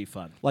that would be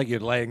fun. Like you're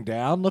laying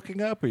down,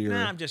 looking up, or you're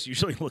Nah, I'm just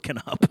usually looking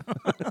up.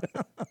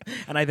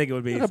 And I think it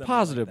would be in a something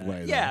positive like that.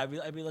 way. Yeah,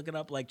 I'd be looking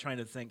up, like trying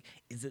to think: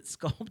 is it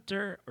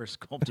sculptor or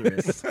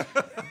sculptress?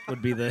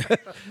 would be the.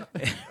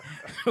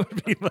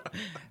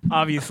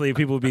 Obviously,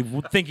 people would be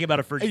thinking about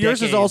it for though.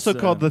 Yours is decades, also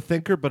called the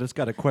Thinker, but it's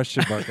got a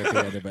question mark at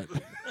the end of it.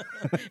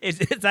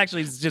 It's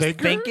actually just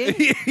Thinker?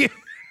 thinking.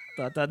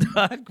 Dot, dot,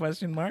 dot,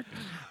 question mark.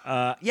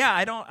 Yeah,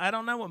 I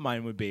don't know what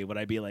mine would be. Would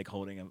I be like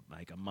holding a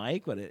mic? Am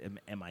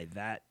I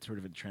that sort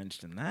of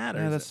entrenched in that? Or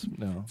Yeah, is that's it-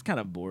 no. it's kind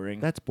of boring.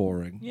 That's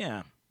boring.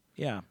 yeah.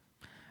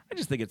 I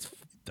just think it's.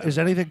 Is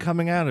anything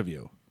coming out of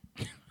you?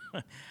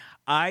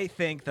 I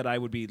think that I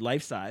would be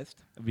life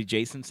sized. I'd be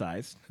Jason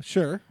sized.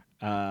 Sure.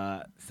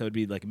 So it'd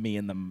be like me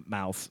and the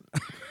mouse.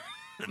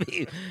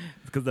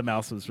 Because the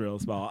mouse was real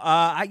small.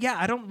 Yeah,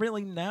 I don't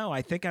really know.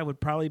 I think I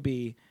would probably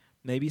be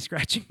maybe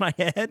scratching my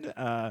head.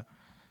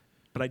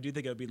 But I do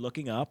think I would be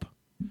looking up.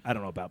 I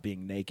don't know about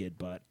being naked,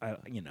 but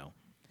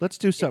Let's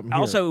do something.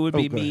 Also, here. it would Oh,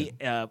 be go me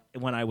ahead.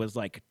 when I was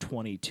like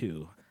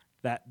 22.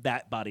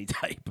 That body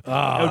type.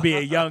 It would be a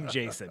young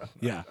Jason.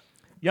 Yeah.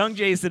 Young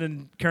Jason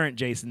and current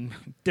Jason,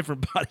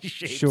 different body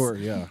shapes. Sure.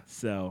 Yeah.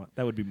 So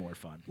that would be more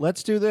fun.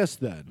 Let's do this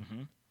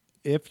then.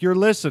 If you're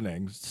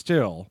listening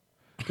still,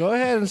 go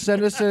ahead and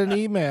send us an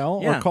email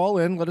Yeah. or call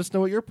in. Let us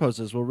know what your post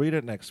is. We'll read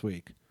it next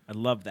week. I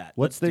love that.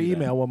 What's Let's the do that.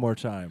 email one more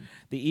time?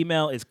 The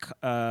email is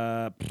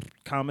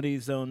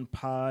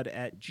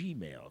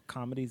comedyzonepod@gmail.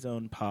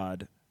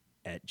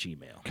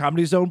 Comedyzonepod@gmail.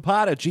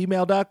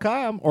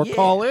 ComedyZonePod@gmail.com or Yeah.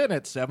 call in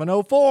at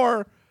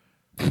 704.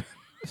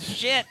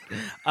 Shit.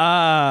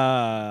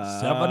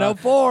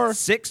 704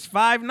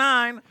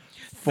 659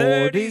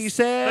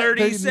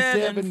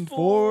 37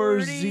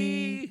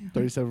 40.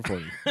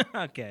 3740.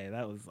 Okay,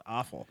 that was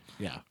awful.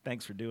 Yeah.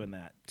 Thanks for doing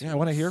that. Yeah, I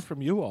want to hear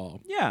from you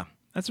all. Yeah,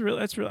 that's real.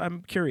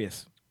 I'm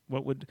curious.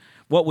 What would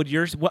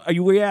yours? Were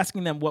you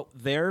asking them what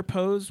their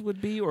pose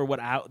would be, or what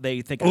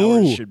they think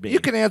ours should be? You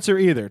can answer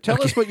either.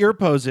 Tell us what your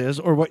pose is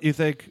or what you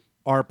think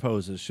our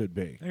poses should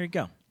be. There you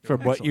go.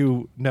 From what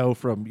you know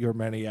from your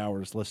many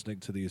hours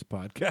listening to these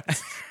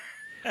podcasts.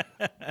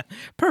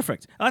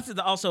 Perfect. That's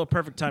also a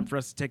perfect time for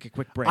us to take a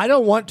quick break. I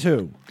don't want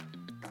to.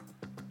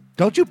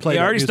 Don't you play We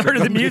that already music.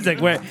 started the music.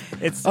 Where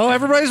it's. Oh,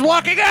 everybody's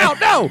walking out.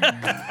 No.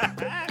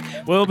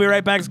 We'll be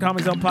right back. It's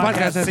Comedy Zone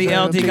Podcast.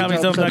 Podcast,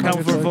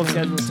 CLTComedyZone.com for a full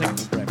schedule. Take a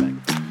right back.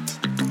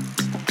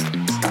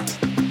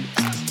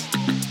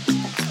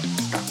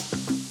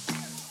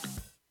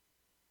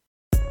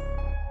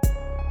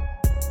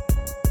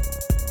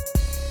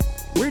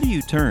 Where do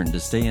you turn to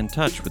stay in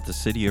touch with the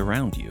city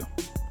around you?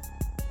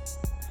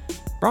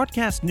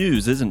 Broadcast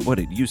news isn't what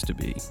it used to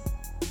be,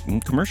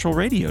 and commercial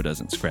radio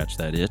doesn't scratch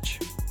that itch.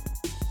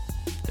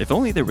 If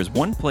only there was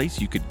one place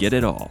you could get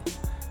it all,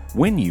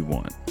 when you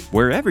want,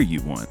 wherever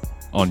you want,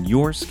 on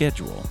your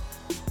schedule.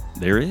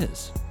 There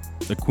is,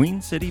 the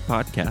Queen City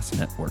Podcast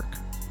Network.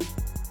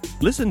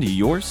 Listen to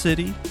your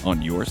city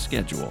on your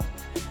schedule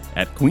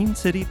at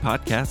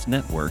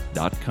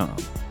queencitypodcastnetwork.com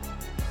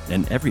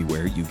and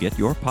everywhere you get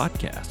your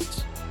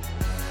podcasts.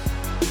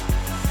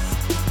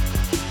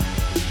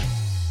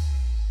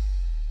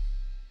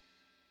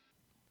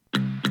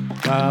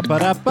 Ba ba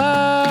da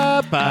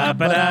ba ba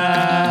ba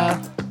da.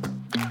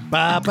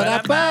 Ba ba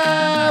da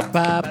ba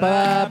ba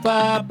ba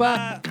ba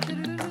ba.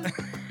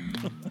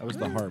 That was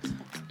the harp.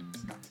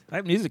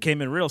 That music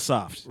came in real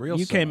soft. Real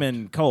You came soft.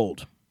 in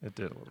cold. It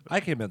did a little bit. I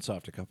came in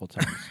soft a couple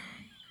times.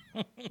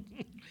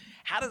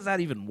 How does that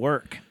even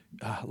work?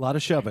 A lot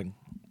of shoving.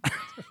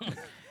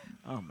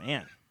 Oh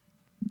man,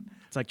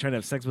 it's like trying to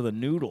have sex with a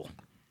noodle.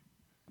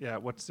 Yeah,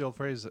 what's the old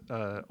phrase?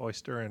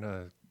 Oyster in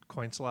a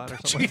coin slot or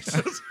something?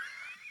 Jesus.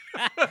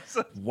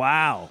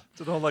 Wow.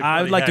 It's an old, like,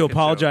 I would Buddy like to Hackett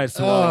apologize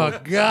to all. Oh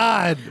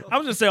God. I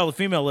was going to say all the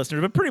female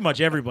listeners, but pretty much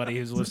everybody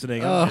who's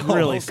listening. I'm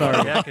really joke. sorry.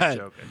 Buddy Hackett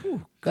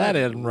joking. That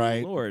isn't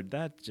right. Lord,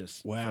 that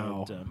just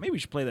Wow. felt, maybe we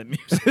should play that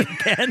music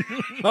again.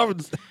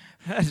 That's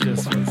That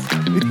just was.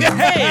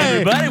 Hey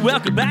everybody,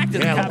 welcome back to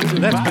the Comedy Zone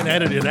been Podcast.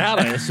 edited out,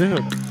 I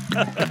assume.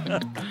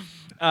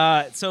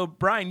 So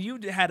Brian, you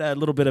had a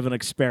little bit of an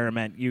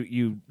experiment.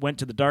 You went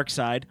to the dark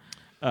side.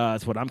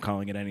 That's what I'm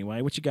calling it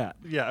anyway. What you got?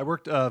 Yeah, I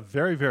worked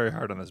very, very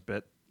hard on this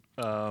bit.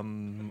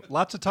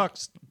 Lots of talk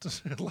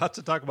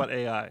about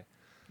AI.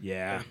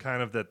 Yeah. And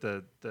kind of that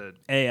the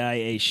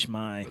AIA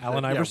Schmai.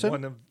 Alan yeah, Iverson?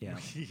 one of, Yeah.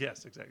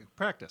 Yes, exactly.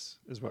 Practice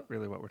is what we're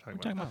talking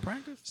Talking about. about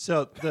practice?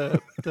 So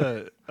the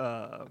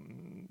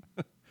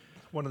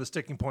one of the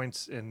sticking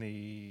points in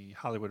the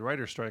Hollywood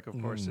writer strike,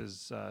 of course,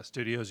 is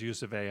studios'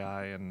 use of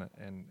AI and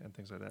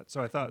things like that.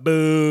 So I thought,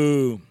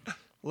 Boo.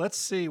 let's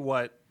see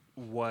what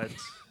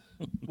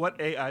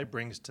AI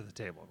brings to the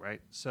table,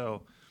 right?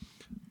 So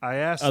I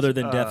asked, Other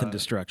than death and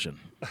destruction.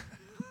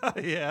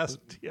 I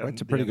asked,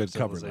 That's a the pretty end of good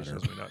cover civilization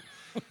letter. as we know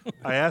it.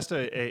 I asked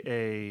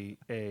a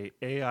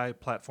AI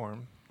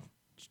platform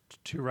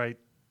to write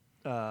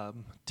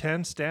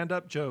 10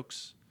 stand-up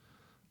jokes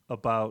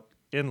about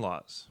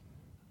in-laws.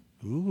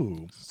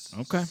 Ooh.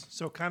 Okay.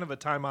 So kind of a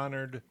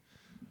time-honored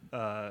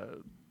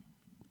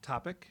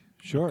topic.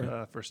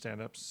 Sure. For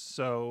stand-ups.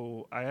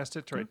 So I asked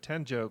it to write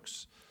 10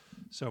 jokes.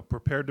 So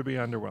prepared to be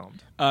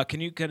underwhelmed.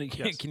 Can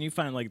Yes. you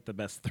find like the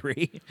best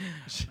 3,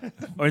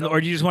 or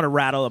do you just want to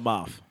rattle them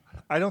off?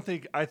 I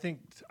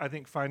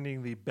think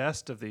finding the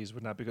best of these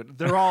would not be good.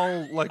 They're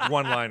all like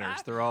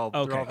one-liners. They're all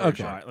Okay. very Okay. short.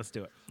 All right. Let's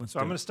do it. So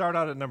I'm going to start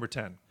out at number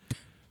 10.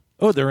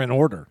 Oh, they're in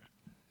order.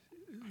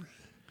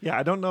 Yeah,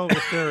 I don't know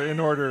if they're in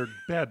order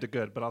bad to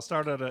good, but I'll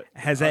start at a.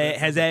 Has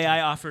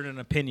AI offered an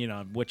opinion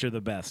on which are the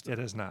best? It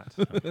is not.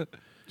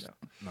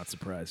 Not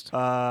surprised.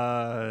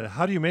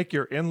 How do you make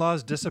your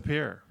in-laws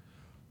disappear?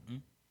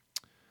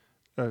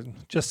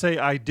 Just say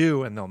 "I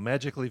do" and they'll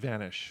magically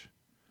vanish.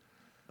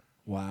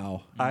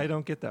 Wow. I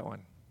don't get that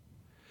one.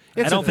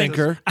 It's don't a think-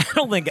 thinker. I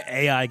don't think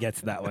AI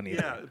gets that one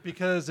either. Yeah,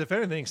 because if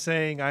anything,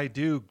 saying "I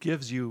do"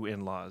 gives you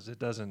in-laws. It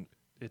doesn't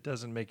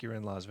make your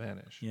in-laws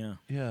vanish. Yeah.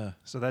 Yeah.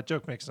 So that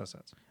joke makes no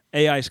sense.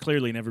 AI's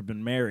clearly never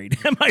been married.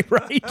 Am I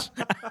right?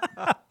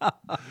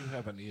 You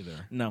haven't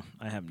either. No,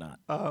 I have not.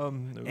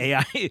 No.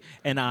 AI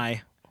and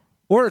I.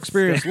 Or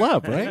experience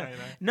love, right?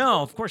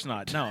 No, of course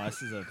not. No,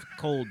 this is a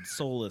cold,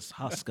 soulless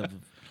husk of.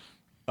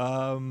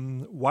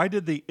 Why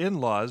did the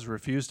in-laws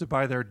refuse to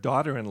buy their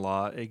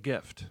daughter-in-law a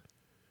gift?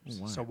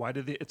 So why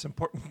did it's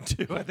important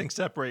to, I think,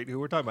 separate who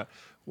we're talking about.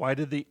 Why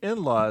did the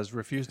in-laws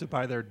refuse to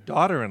buy their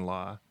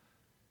daughter-in-law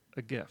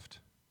a gift?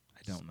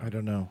 I don't know. I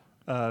don't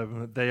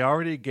know. They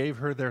already gave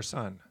her their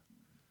son.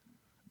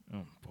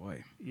 Oh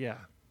boy. Yeah.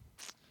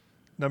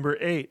 Number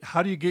 8,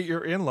 how do you get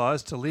your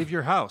in-laws to leave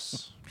your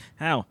house?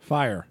 How?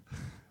 Fire.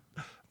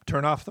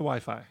 Turn off the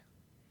Wi-Fi.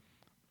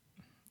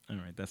 All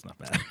right, that's not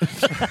bad.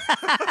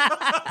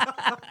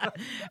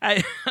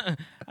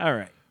 All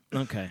right.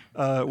 Okay.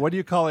 What do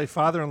you call a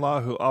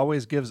father-in-law who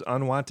always gives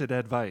unwanted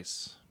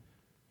advice?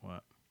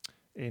 What?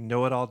 A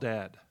know-it-all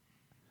dad.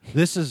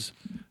 This is.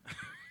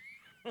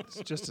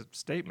 It's just a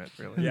statement,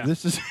 really. Yeah.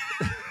 This is.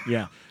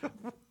 Yeah.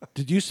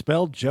 Did you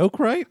spell joke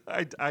right?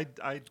 I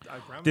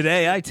promise. Did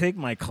AI take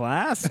my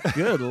class?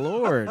 Good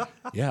Lord.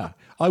 Yeah.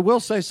 I will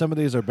say some of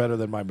these are better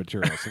than my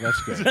material, so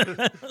that's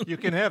good. You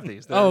can have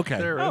these. Oh, okay.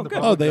 They're Oh, in the good.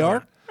 Oh, public they domain.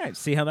 are? All right.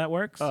 See how that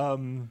works?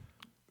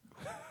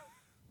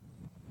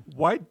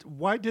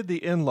 Why did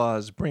the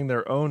in-laws bring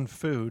their own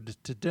food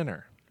to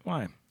dinner?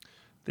 Why?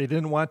 They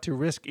didn't want to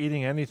risk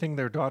eating anything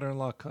their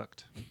daughter-in-law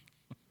cooked.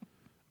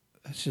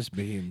 That's just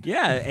mean.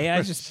 Yeah,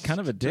 AI's just kind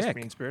of a Just dick.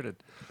 mean-spirited.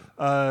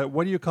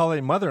 What do you call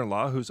a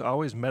mother-in-law who's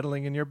always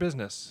meddling in your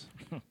business?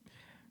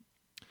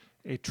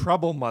 A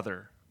trouble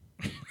mother.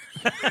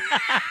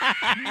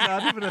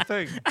 Not even a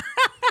thing.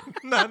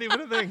 Not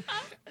even a thing.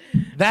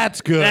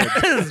 That's good.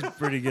 That is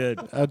pretty good.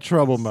 A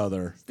trouble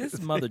mother.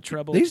 This mother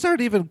trouble. These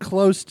aren't even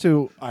close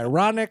to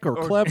ironic or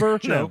clever.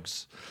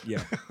 Jokes.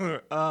 Yeah.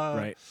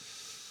 Right.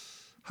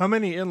 How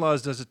many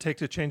in-laws does it take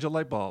to change a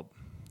light bulb?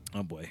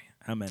 Oh boy.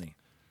 How many?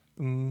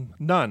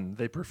 None.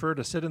 They prefer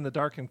to sit in the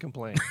dark and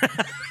complain.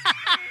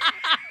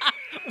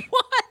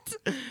 What?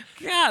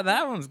 Yeah,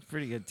 that one's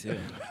pretty good too.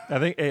 I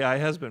think AI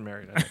has been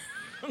married. I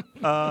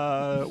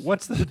think.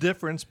 What's the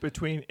difference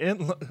between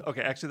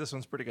Okay, actually, this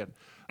one's pretty good.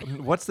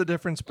 What's the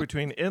difference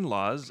between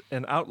in-laws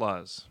and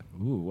outlaws?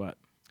 Ooh, what?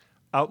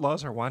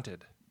 Outlaws are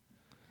wanted.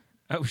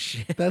 Oh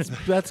shit. That's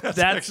That's good.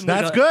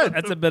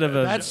 That's a bit of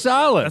a. That's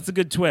solid. That's a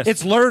good twist.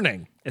 It's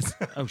learning.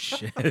 Oh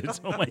shit.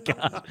 Oh my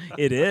god.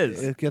 It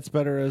is. It gets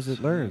better as it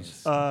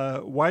learns.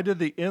 Why did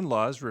the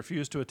in-laws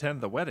refuse to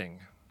attend the wedding?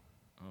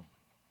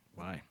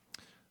 Why?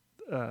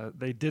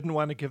 They didn't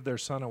want to give their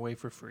son away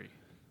for free.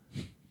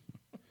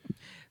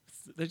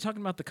 They're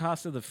talking about the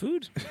cost of the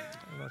food.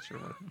 I'm not sure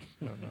what.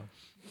 I don't know.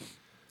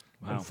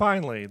 Wow. And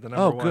finally, the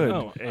number Oh, one good.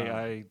 Oh,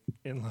 AI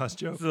in-laws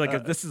joke. This is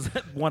like this is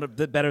one of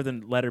the better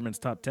than Letterman's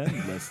top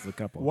 10 list. A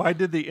couple Why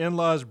did the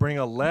in-laws bring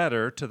a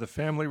ladder to the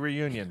family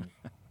reunion?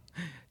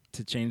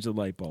 to change the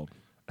light bulb.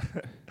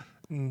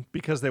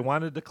 Because they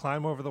wanted to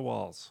climb over the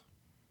walls.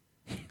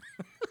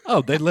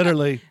 Oh, they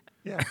literally.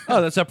 Yeah.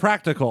 Oh, that's a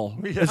practical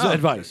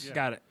advice.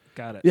 Got it.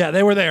 Got it. Yeah,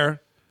 they were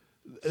there.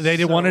 They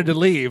So- wanted to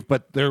leave,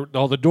 but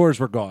all the doors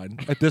were gone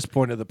at this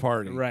point of the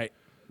party. Right.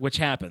 Which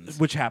happens.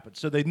 Which happened.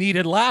 So they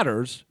needed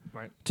ladders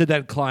Right. to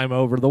then climb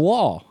over the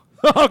wall.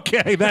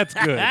 Okay, that's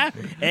good.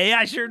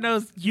 AI sure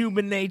knows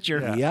human nature.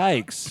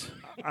 Yikes.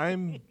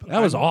 That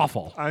was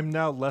awful. I'm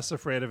now less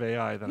afraid of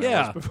AI than I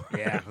Yeah. was before.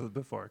 Yeah.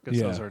 before, because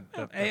Yeah. those are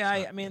that's AI,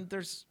 not- I mean,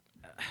 there's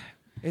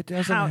It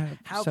doesn't how, have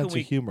how sense can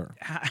we of humor.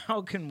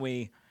 How can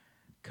we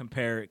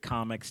compare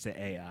comics to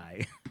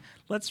AI?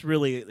 Let's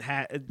really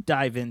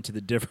dive into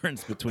the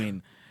difference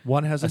between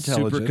One has a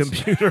intelligence.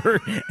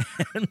 supercomputer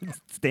and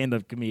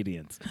stand-up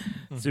comedians.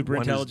 Super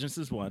One is- intelligence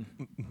is one.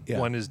 Yeah.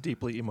 One is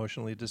deeply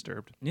emotionally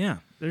disturbed. Yeah,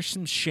 there's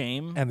some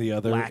shame, And the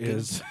other lacking.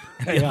 is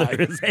The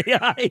other is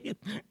AI.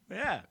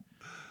 Yeah.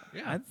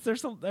 Yeah,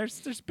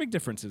 there's big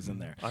differences in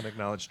there.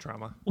 Unacknowledged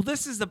trauma. Well,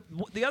 this is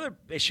the other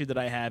issue that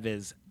I have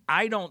is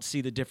I don't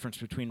see the difference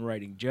between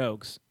writing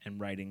jokes and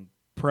writing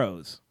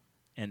prose,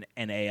 and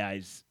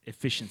AI's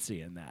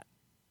efficiency in that.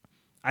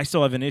 I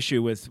still have an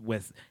issue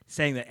with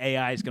saying that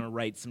AI is going to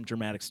write some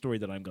dramatic story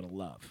that I'm going to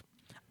love.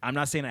 I'm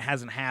not saying it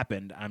hasn't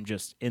happened. I'm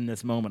just in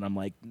this moment. I'm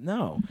like,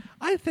 no.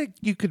 I think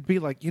you could be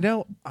like,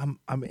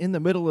 I'm in the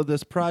middle of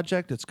this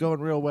project. It's going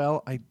real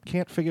well. I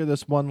can't figure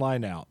this one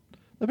line out.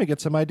 Let me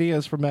get some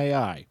ideas from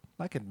AI.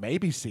 I can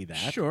maybe see that.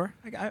 Sure,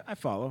 I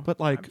follow.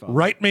 But I like, follow.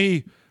 write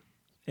me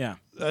Yeah.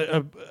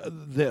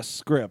 this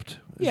script.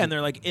 Yeah, and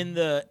they're like in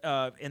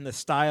the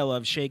style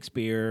of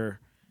Shakespeare,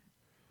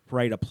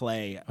 write a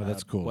play. Oh,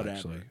 that's cool, Whatever.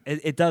 actually.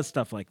 It does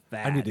stuff like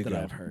that. I need to that go.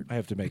 I've heard. I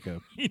have to make a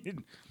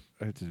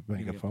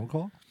phone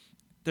call.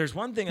 There's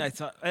one thing I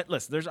thought.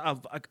 Listen, there's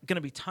going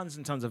to be tons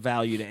and tons of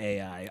value to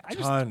AI.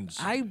 Tons.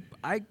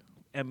 I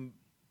am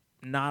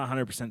not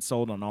 100%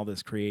 sold on all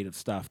this creative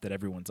stuff that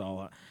everyone's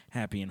all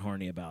happy and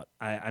horny about.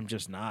 I'm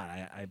just not.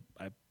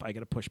 I got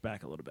to push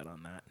back a little bit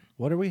on that.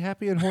 What are we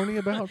happy and horny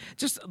about?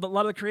 Just a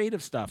lot of the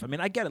creative stuff. I mean,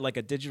 I get it, like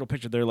a digital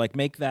picture. They're like,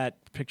 make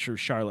that picture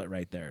of Charlotte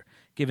right there.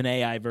 Give an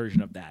AI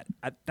version of that.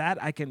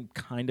 That I can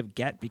kind of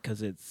get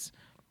because it's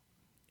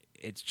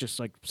just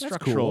like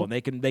structural, cool.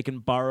 and they can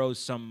borrow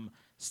some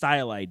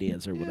style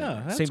ideas or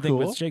whatever. that's Same thing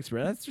cool. with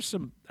Shakespeare. That's just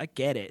some. I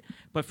get it,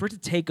 but for it to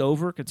take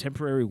over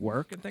contemporary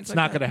work and things It's like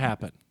not that, going to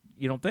happen.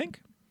 You don't think?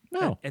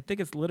 No. I think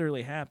it's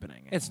literally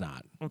happening. It's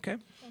not. okay.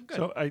 Good.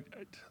 So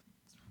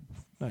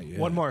Not yet.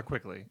 one more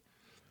quickly.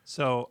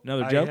 So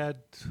Another I joke? had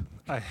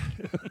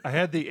I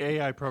had the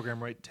AI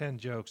program write 10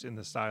 jokes in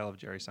the style of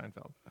Jerry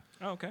Seinfeld.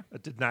 oh, okay. I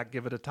did not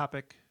give it a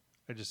topic.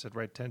 I just said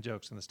write 10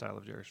 jokes in the style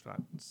of Jerry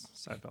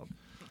Seinfeld.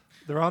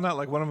 They're all not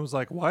like, one of them was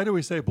like, why do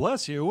we say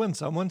bless you when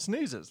someone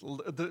sneezes?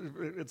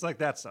 It's like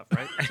that stuff,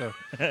 right? So,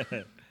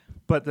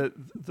 but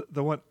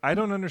the one, I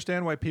don't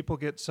understand why people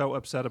get so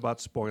upset about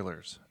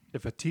spoilers.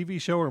 If a TV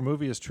show or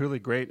movie is truly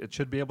great, it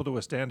should be able to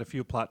withstand a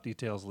few plot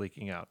details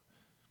leaking out.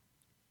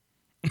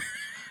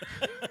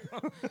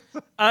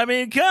 I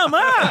mean, come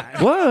on.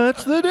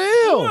 What's the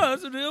deal?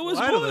 What's the deal with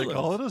Why do they spoilers?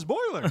 call it a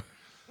spoiler?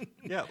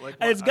 Yeah, like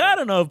It's got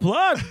enough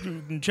plot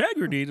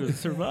integrity to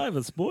survive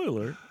a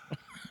spoiler.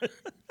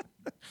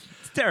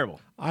 It's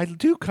terrible. I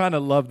do kind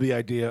of love the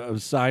idea of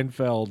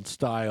Seinfeld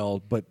style,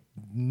 but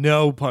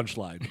no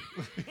punchline.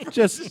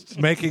 Just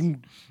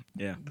making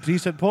Yeah.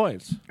 decent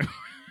points.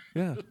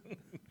 Yeah.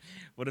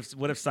 What if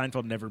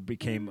Seinfeld never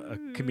became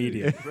a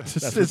comedian?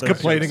 Just is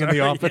complaining in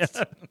the office.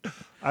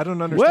 I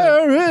don't understand.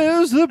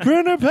 Where is the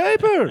printer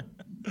paper?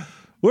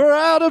 We're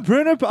out of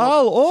printer.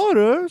 I'll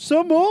order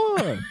some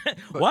more.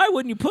 Why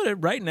wouldn't you put it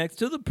right next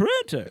to the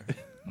printer?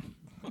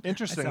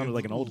 Interesting. I sounded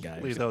like an old guy.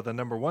 Though the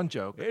number one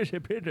joke. There's a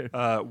printer.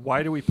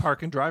 Why do we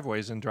park in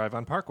driveways and drive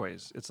on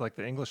parkways? It's like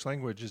the English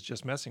language is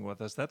just messing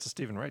with us. That's a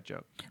Stephen Wright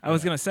joke. I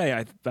was gonna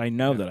say I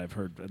know that I've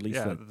heard at least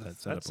Yeah, that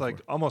that's like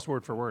almost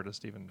word for word a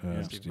Stephen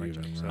Wright Stephen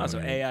joke. Wright. also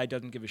AI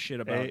doesn't give a shit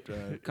about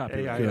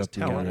copyright. AI is Copyright.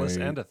 talentless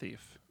and a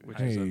thief, which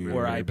is a Hey, very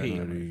Or very IP. bad-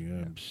 everybody,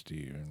 I'm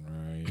Stephen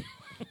Wright.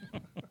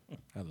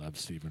 I love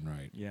Stephen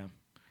Wright. Yeah,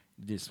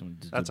 this one.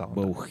 That's the all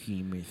I'm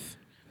Behemoth.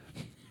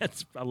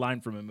 That's a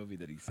line from a movie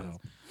that he says.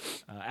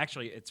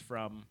 Actually, it's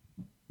from.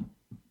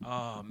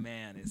 Oh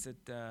man, is it?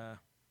 I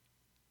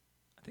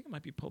think it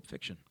might be Pulp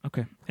Fiction.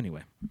 Okay.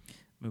 Anyway,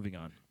 moving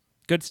on.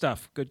 Good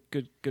stuff.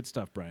 Good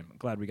stuff, Brian. I'm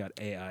glad we got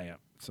AI up.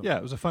 Yeah,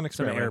 it was a fun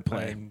experiment.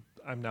 airplay.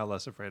 I'm now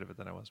less afraid of it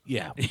than I was.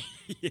 Yeah.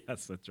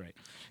 Yes, that's right.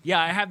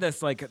 Yeah, I have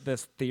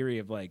this theory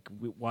of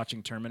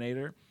watching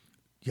Terminator.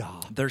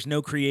 Yeah. There's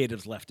no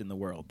creatives left in the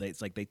world.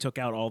 It's like they took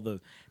out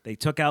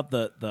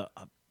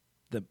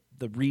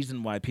the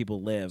reason why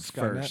people live Skynet?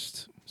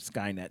 first.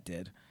 Skynet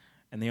did,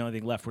 and the only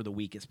thing left were the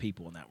weakest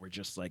people, and that were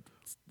just like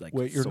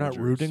Wait, you're not soldiers.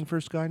 rooting for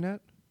Skynet?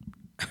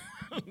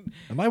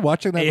 Am I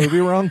watching that movie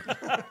wrong?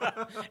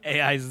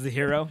 AI is the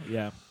hero.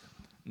 Yeah,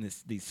 and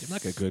these Seems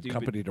like a good stupid-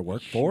 company to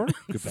work for.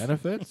 Good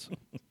benefits.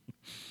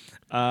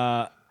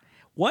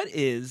 What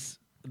is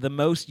the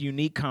most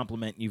unique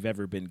compliment you've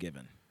ever been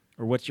given,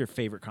 or what's your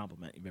favorite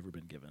compliment you've ever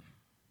been given?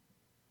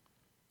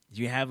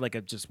 Do you have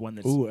just one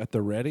that's? Ooh, at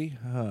the ready?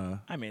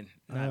 I mean,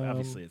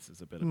 obviously it's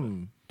a bit of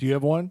a. Do you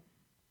have one?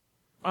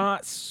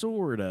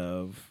 Sort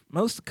of.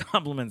 Most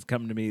compliments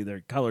come to me,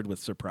 they're colored with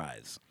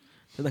surprise.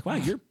 They're like, wow,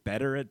 you're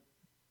better at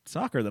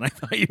soccer than I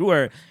thought you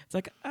were. It's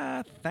like,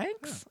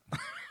 thanks.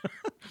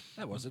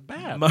 That wasn't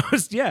bad.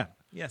 Most, yeah.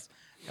 Yes.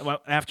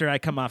 Well, after I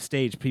come off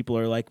stage, people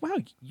are like, wow,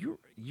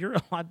 you're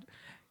a lot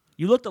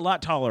You looked a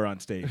lot taller on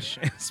stage.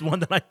 It's one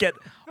that I get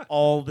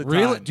all the time.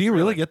 Really? Do you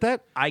really get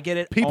that? I get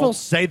it. People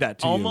say that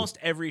to you. almost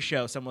every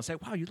show. Someone will say,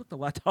 "Wow, you looked a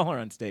lot taller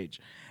on stage,"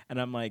 and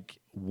I'm like,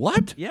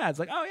 What? "Yeah." It's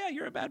like, "Oh yeah,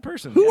 you're a bad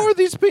person." Who Yeah. are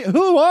these people?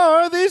 Who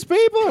are these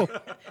people?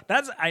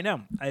 That's I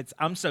know.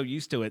 I'm so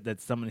used to it that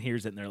someone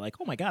hears it and they're like,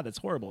 "Oh my god, that's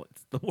horrible.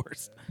 It's the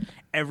worst."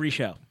 Every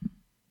show,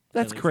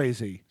 That's least.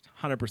 crazy.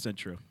 100%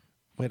 true.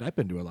 Wait, I've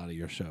been to a lot of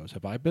your shows.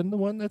 Have I been the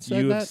one that said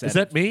You've that? said Is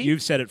that it. me?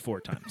 You've said it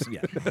 4 times.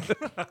 Yeah.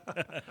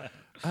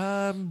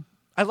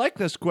 I like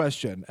this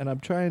question, and I'm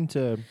trying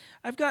to.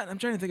 I'm trying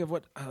to think of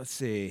what. Let's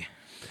see.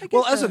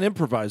 Well, as an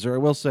improviser, I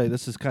will say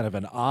this is kind of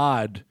an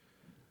odd,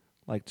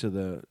 like to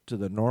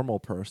the normal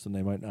person,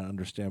 they might not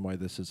understand why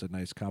this is a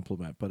nice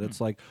compliment, but it's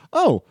like,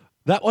 oh,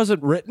 that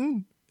wasn't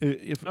written.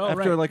 If Oh,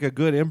 after right. like a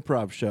good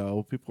improv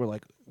show, people were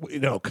like,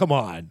 come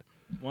on,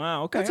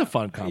 Wow. Okay. that's a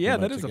fun compliment. Yeah,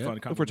 that to is a get fun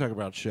If we're compliment. talking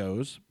about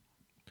shows.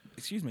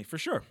 Excuse me, for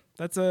sure.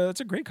 That's a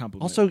great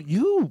compliment. Also,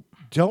 you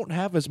don't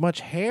have as much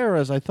hair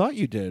as I thought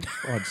you did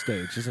on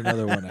stage. Is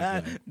another one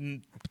I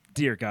get.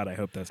 dear God, I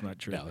hope that's not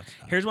true. No, it's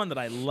not. Here's one that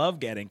I love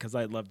getting because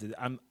I love to.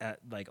 I'm at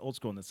like old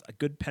school in this. A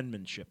good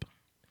penmanship.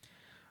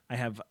 I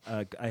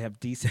have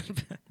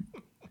decent.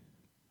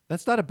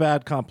 That's not a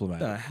bad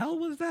compliment. The hell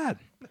was that?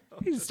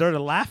 He just started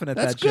laughing at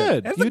That's that shit.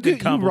 good. That's You a do. good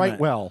You compliment. write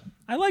well.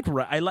 I like.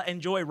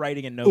 Enjoy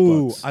writing in Ooh,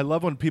 notebooks. I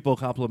love when people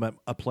compliment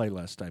a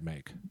playlist I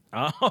make.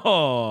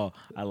 Oh,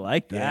 I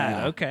like that.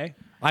 Yeah. Okay.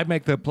 I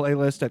make the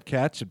playlist at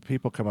Catch, and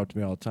people come up to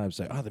me all the time and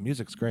say, "Oh, the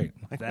music's great."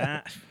 I'm like,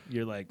 That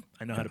you're like,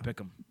 I know how to pick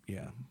them.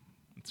 yeah,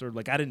 It's sort of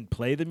like I didn't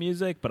play the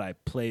music, but I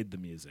played the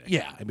music.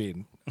 yeah. I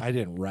mean, I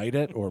didn't write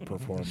it or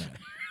perform it,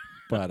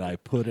 but I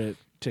put it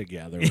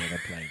together in a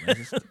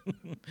playlist.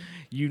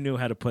 You knew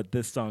how to put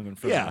this song in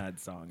front Yeah. of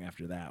that song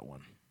after that one.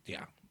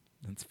 Yeah.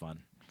 That's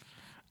fun.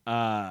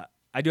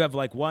 I do have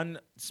like one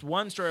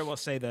story I will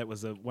say that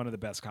was one of the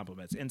best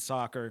compliments in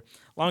soccer.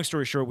 Long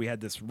story short, we had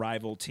this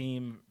rival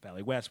team,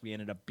 Valley West. We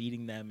ended up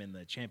beating them in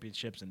the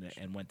championships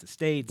and went to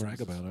states.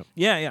 Brag about it.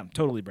 Yeah,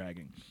 totally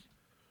bragging.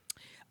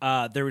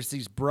 There was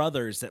these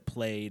brothers that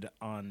played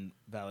on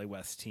Valley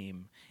West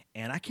team,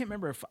 and I can't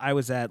remember if I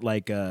was at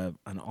like an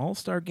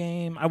all-star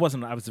game. I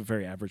wasn't. I was a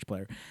very average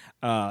player.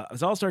 It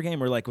was an all-star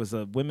game or like was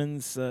a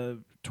women's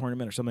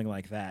tournament or something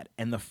like that.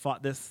 And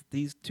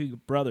these two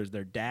brothers,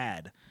 their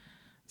dad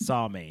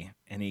saw me,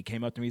 and he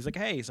came up to me. He's like,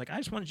 "Hey," he's like, "I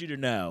just wanted you to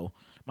know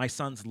my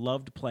sons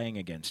loved playing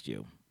against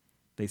you."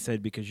 They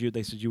said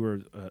they said you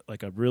were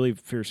like a really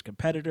fierce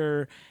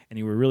competitor and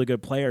you were a really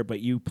good player,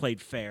 but you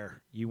played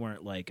fair. You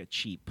weren't like a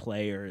cheap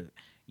player.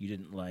 You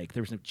didn't like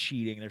there was no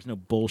cheating. There's no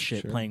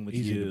bullshit Sure. playing with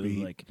Easy to you.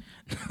 beat. Like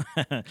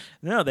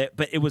no,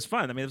 but it was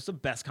fun. I mean, it was the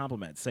best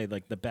compliment. Say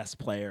like the best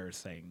player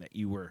saying that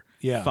you were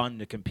Yeah. fun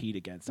to compete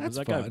against. It was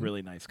That's like a fun.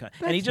 really nice cut.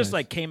 And That's he just nice.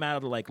 like came out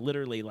of like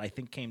literally I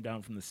think came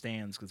down from the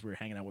stands because we were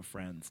hanging out with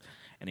friends,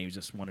 and he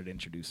just wanted to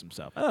introduce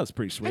himself. Oh, that was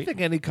pretty sweet. I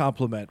think any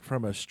compliment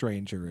from a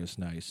stranger is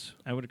nice.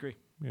 I would agree.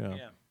 Yeah.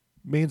 Yeah.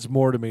 Means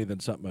more to me than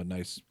something a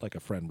nice, like a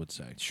friend would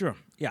say. Sure.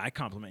 Yeah, I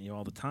compliment you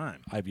all the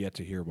time. I've yet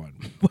to hear one.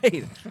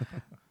 Wait,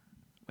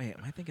 am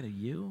I thinking of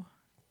you?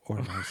 Or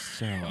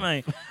myself. Am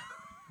I?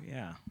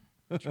 Yeah,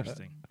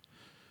 interesting.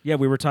 Yeah,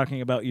 we were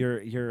talking about your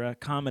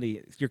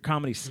comedy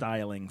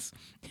stylings.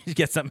 Did you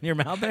get something in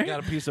your mouth there? I got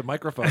a piece of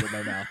microphone in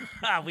my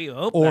mouth. We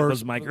hope Or that was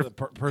the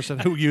microphone. person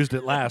who used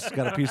it last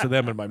got a piece of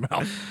them in my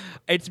mouth.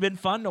 It's been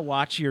fun to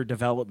watch your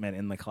development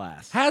in the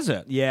class. Has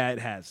it? Yeah, it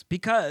has.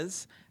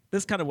 Because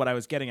this is kind of what I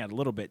was getting at a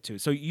little bit too.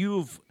 So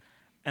you've,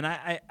 and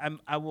I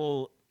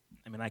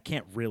mean, I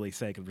can't really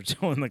say because we're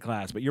still in the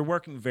class, but you're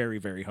working very,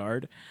 very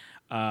hard.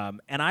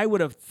 And I would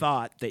have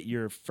thought that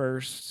your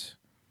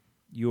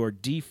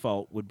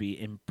default would be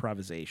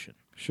improvisation,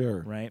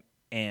 Sure. right?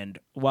 And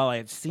while I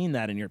have seen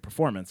that in your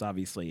performance,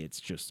 obviously it's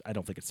just, I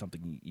don't think it's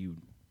something you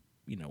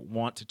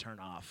want to turn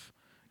off.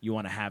 You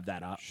want to have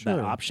that Sure.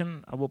 that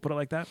option. I will put it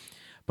like that.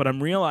 But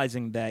I'm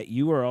realizing that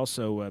you are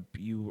also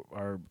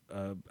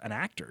an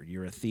actor.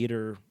 You're a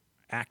theater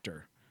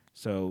actor.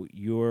 So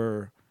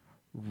your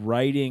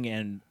writing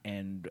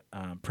and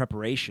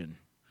preparation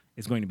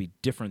is going to be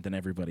different than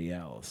everybody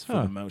else for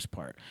the most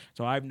part.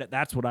 So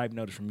that's what I've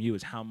noticed from you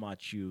is how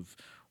much you've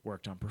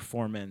worked on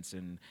performance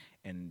and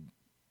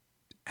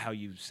how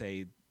you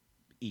say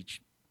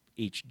each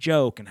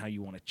joke and how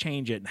you want to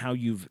change it and how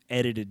you've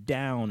edited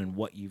down and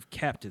what you've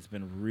kept has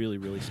been really,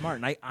 really smart.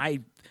 And I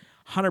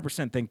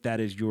 100% think that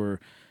is your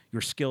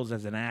skills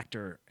as an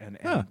actor and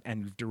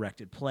you've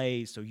directed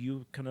plays, so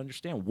you can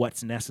understand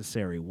what's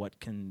necessary, what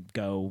can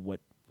go, what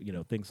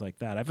things like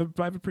that. I've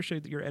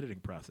appreciated your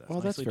editing process.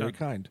 Well, that's Nicely very done.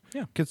 kind.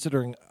 Yeah.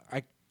 Considering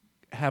I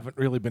haven't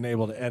really been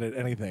able to edit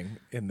anything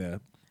in the.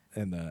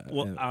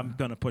 Well, I'm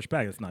going to push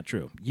back. That's not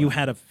true. You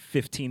had a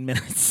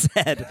 15-minute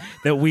set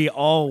that we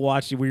all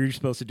watched. We were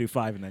supposed to do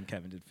 5, and then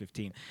Kevin did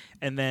 15.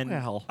 And then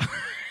well,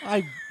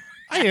 I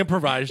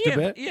improvised a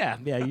bit. Yeah,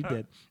 you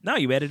did. No,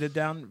 you edited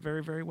down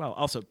very, very well.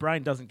 Also,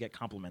 Brian doesn't get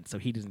compliments, so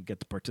he doesn't get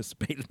to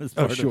participate in this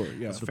part sure, of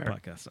yeah, the fair.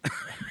 podcast.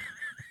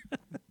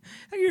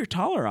 You're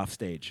taller off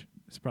stage.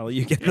 It's probably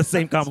you get the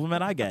same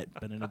compliment I get,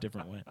 but in a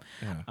different way.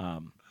 Yeah.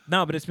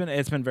 No, but it's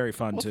been very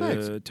fun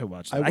Well, to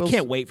watch. I I will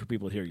can't s- wait for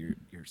people to hear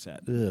your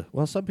set. Ugh.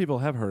 Well, some people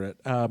have heard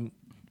it.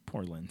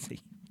 Poor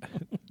Lindsay.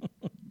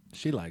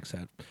 She likes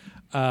that.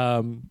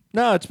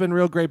 No, it's been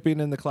real great being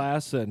in the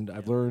class, and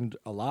I've learned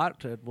a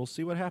lot, and we'll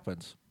see what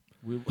happens.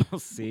 We will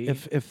see.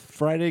 If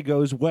Friday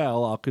goes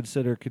well, I'll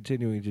consider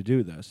continuing to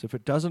do this. If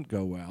it doesn't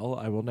go well,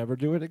 I will never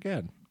do it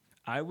again.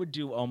 I would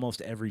do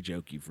almost every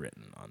joke you've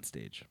written on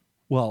stage.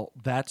 Well,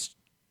 that's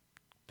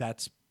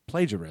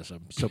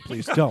plagiarism, so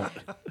please don't.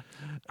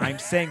 I'm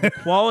saying the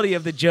quality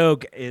of the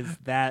joke is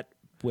that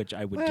which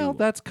I would Well, do.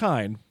 that's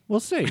kind. We'll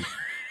see.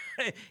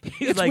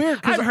 He's it's like,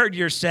 weird 'cause I've heard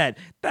your set.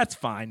 That's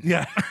fine.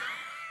 Yeah.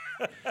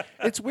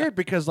 It's weird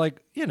because,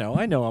 like, I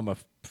know I'm a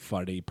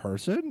funny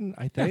person,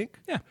 I think.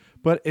 Yeah.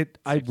 But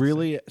I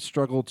really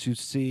struggle to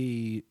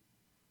see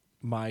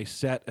my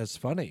set as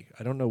funny.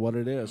 I don't know what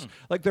it is.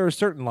 Like, there are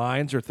certain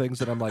lines or things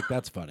that I'm like,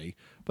 that's funny.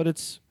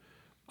 But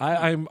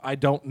I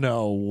don't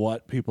know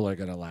what people are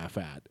going to laugh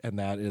at. And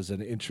that is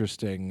an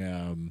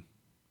interesting,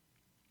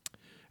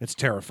 it's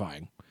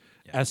terrifying.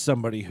 As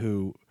somebody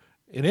who,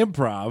 in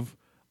improv,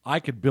 I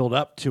could build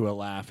up to a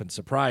laugh and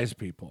surprise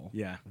people.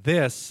 Yeah.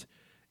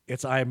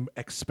 I'm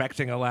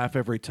expecting a laugh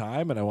every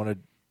time, and I want to,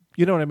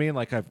 you know what I mean?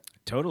 Like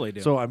Totally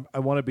do. so I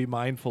want to be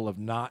mindful of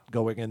not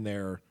going in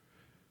there.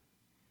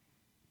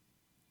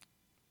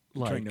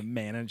 trying Like, to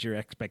manage your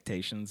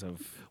expectations of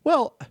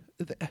well,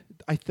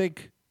 I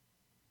think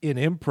in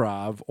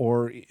improv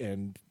or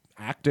in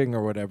acting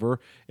or whatever,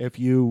 if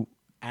you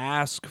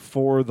ask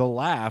for the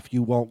laugh,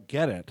 you won't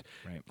get it.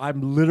 Right.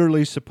 I'm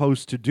literally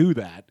supposed to do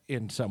that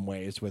in some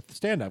ways with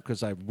stand-up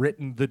because I've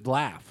written the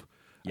laugh.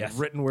 Yes. I've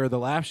written where the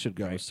laugh should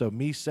go. So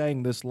me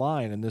saying this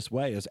line in this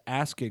way is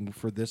asking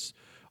for this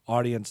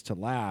audience to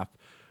laugh,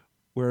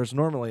 whereas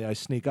normally I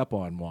sneak up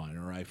on one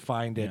or I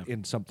find it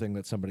in something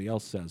that somebody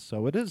else says.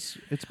 So it's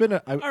been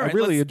I All right,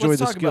 really enjoy let's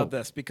the talk skill. about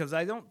this because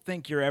I don't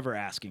think you're ever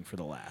asking for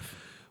the laugh.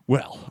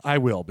 Well, I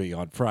will be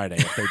on Friday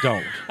if they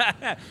don't.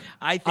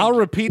 I think I'll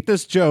repeat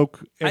this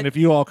joke, and if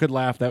you all could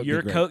laugh, that would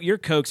you're be great. you're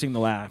coaxing the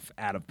laugh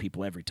out of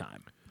people every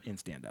time in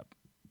stand up.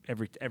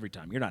 Every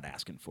time. You're not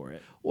asking for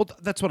it. Well,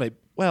 that's what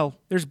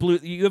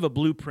You have a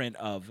blueprint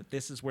of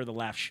this is where the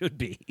laugh should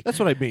be. that's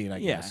what I mean. I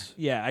Yeah, guess.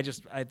 yeah.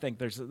 I think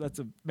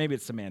maybe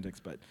it's semantics,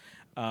 but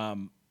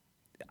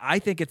I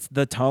think it's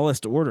the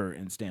tallest order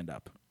in stand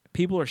up.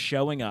 People are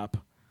showing up,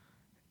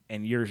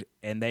 and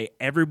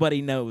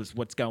everybody knows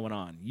what's going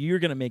on. You're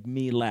gonna make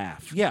me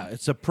laugh. Yeah,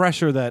 it's a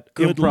pressure that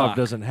Good improv luck.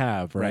 doesn't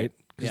have, right? Right.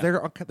 Because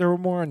Yeah. they're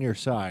more on your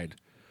side.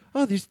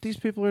 Oh, these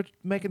people are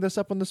making this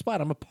up on the spot.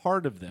 I'm a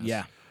part of this.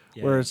 Yeah.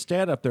 Yeah, Whereas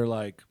stand up, they're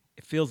like,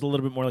 It feels a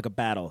little bit more like a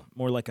battle,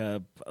 more like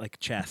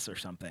chess or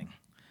something.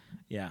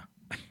 Yeah,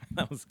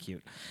 that was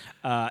cute.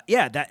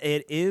 Yeah, that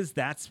it is.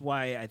 That's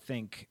why I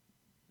think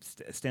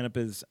stand up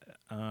is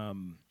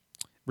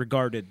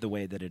regarded the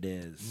way that it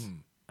is.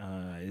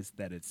 Is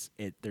that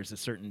there's a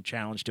certain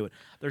challenge to it.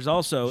 There's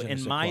also, Je ne in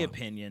sais my quoi.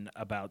 opinion,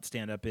 about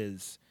stand up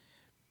is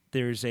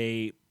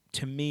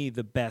to me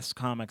the best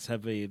comics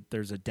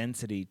there's a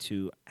density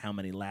to how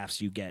many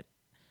laughs you get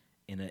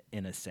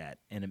in a set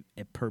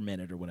per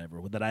minute or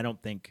whatever that I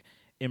don't think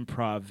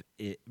improv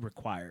it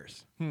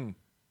requires.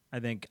 I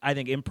think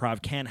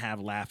improv can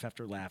have laugh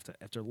after laugh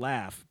after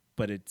laugh,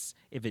 but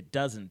if it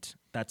doesn't,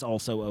 that's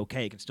also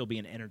okay. It can still be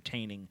an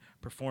entertaining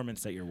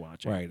performance that you're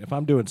watching. right. If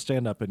I'm doing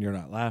stand up and you're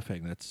not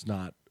laughing, that's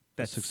not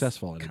That's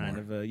successful anymore. Kind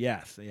of a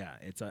yes, yeah.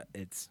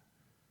 It's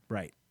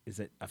right. Is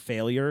it a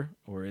failure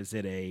or is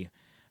it a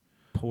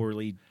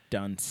poorly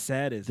done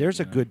set? There's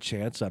a good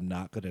chance I'm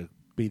not going to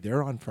be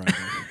there on Friday.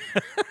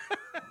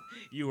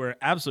 You are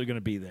absolutely going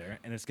to be there,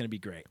 and it's going to be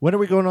great. When are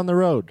we going on the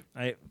road?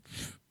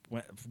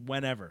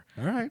 Whenever.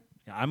 All right.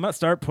 I must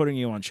start putting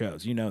you on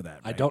shows. You know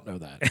that, I right? don't know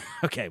that.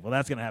 Okay, well,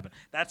 that's going to happen.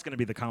 That's going to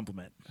be the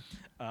compliment.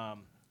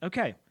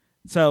 Okay,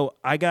 so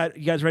you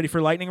guys ready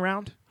for lightning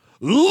round?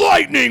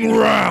 Lightning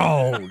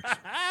round.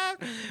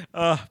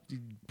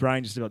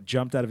 Brian just about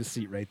jumped out of his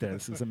seat right there.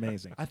 This is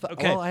amazing. I thought.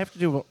 Okay. Well, I have to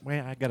do.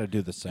 Well, I got to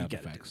do the sound You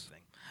gotta do effects. this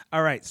thing.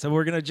 All right, so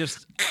we're going to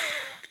just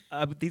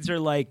these are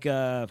like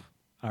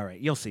all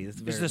right, you'll see. This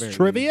is, Is very, this very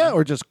trivia easy.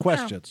 or just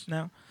questions?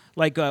 No.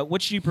 Like,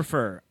 which do you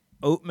prefer,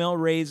 oatmeal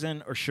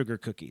raisin or sugar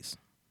cookies?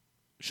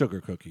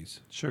 Sugar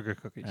cookies. Sugar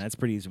cookies. That's a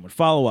pretty easy one.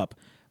 Follow up.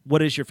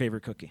 What is your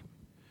favorite cookie?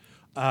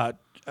 A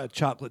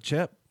chocolate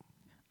chip.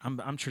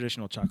 I'm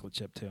traditional chocolate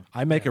chip too.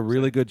 I make a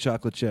really good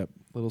chocolate chip.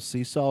 Little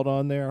sea salt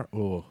on there.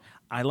 Oh,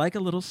 I like a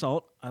little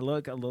salt. I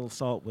like a little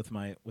salt with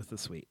the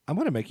sweet. I'm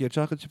gonna make you a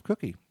chocolate chip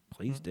cookie.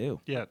 Please do.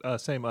 Yeah,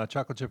 same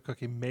chocolate chip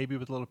cookie, maybe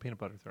with a little peanut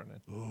butter thrown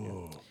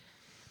in.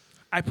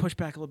 I push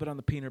back a little bit on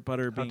the peanut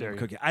butter being dare a you.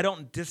 cookie. I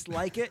don't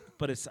dislike it,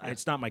 but it's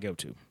not my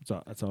go-to.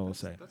 That's all I'll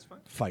say. That's fine.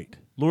 Fight.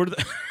 Lord of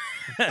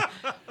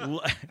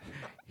the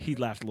He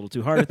laughed a little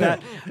too hard at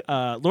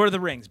that. Lord of the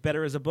Rings,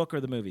 better as a book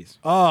or the movies?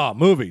 Oh,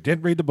 movie.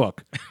 Didn't read the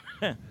book.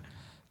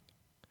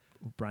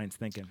 Brian's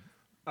thinking.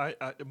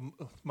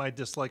 My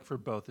dislike for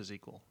both is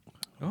equal.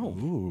 Oh,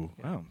 Ooh.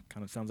 wow.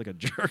 Kind of sounds like a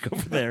jerk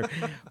over there.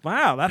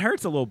 Wow, that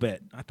hurts a little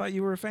bit. I thought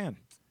you were a fan.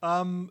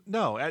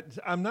 No,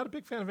 I'm not a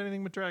big fan of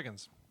anything with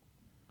dragons.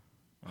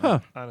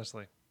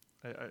 Honestly,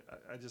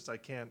 I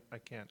can't.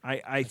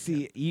 I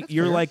see.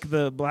 You're like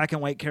the black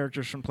and white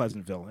characters from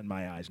Pleasantville in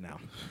my eyes now.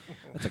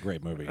 That's a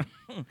great movie.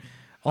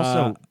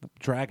 Also,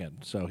 Dragon.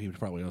 So he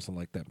probably doesn't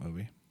like that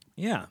movie.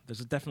 Yeah, there's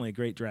definitely a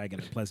great dragon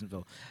in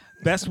Pleasantville.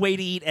 Best way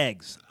to eat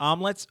eggs: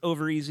 omelets,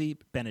 over easy,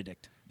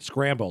 Benedict.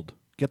 Scrambled.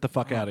 Get the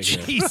fuck out of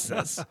here.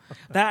 Jesus,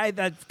 that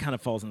kind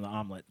of falls in the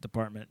omelet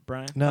department,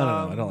 Brian.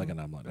 No, I don't like an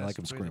omelet. I like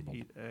them Best way to scrambled.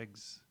 Eat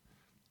eggs.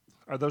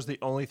 Are those the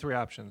only three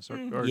options? Or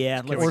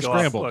Yeah, can let's- we Or go off-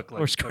 scrambled. look,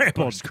 like- Or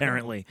scrambled,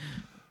 apparently.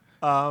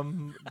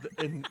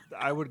 And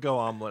I would go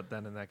omelet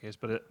then in that case,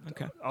 but it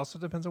Okay. also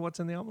depends on what's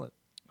in the omelet.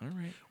 All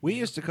right. We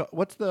used to call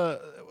what's the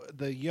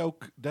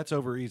yolk? That's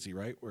over easy,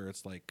 right? Where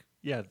it's like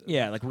Yeah,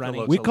 Yeah, like the runny.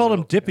 looks we a call them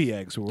little- dippy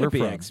eggs where Dippy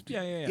we're from. eggs.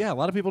 Yeah. Yeah, a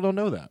lot of people don't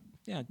know that.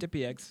 Yeah,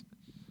 dippy eggs.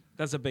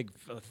 That's a big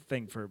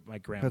thing for my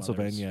grandmother.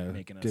 Pennsylvania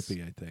making us,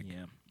 dippy, I think.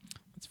 Yeah,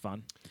 it's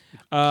fun.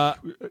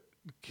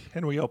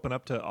 Can we open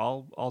up to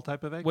all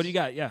type of eggs? What do you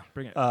got? Yeah,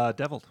 bring it.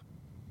 Deviled.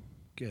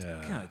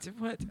 Yeah. God,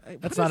 what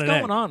That's is not an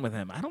going egg. on with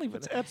him? I don't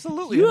even.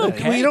 Absolutely. You an egg.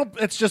 okay? We don't.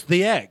 It's just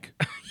the egg.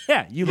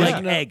 Yeah, you Yeah.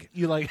 like No, egg.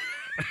 You like.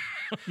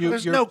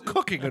 There's no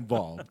cooking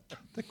involved.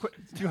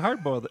 You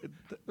hard boiled.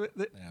 Yeah,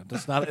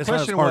 that's not. It's not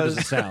as question hard was-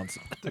 as it sounds.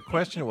 The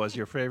question was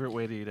your favorite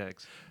way to eat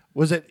eggs.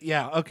 Was it?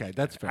 Yeah. Okay,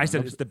 that's fair. I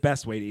said it's the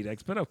best way to eat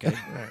eggs, but okay.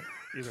 All right.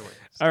 Either way,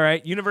 All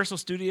right, Universal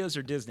Studios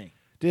or Disney?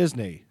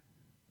 Disney.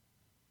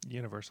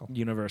 universal.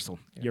 Universal.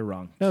 You're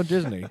wrong. No,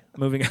 Disney.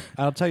 Moving on.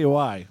 I'll tell you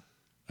why.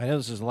 I know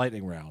this is a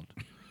lightning round.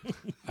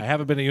 I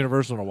haven't been to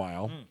Universal in a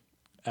while,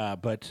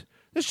 but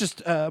there's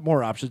just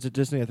more options at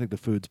Disney. I think the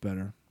food's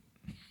better.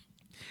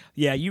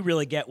 Yeah, you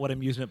really get what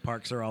amusement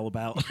parks are all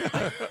about.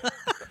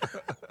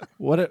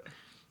 What?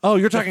 Oh,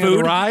 you're talking about the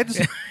food?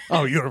 rides?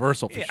 Oh,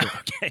 Universal for sure.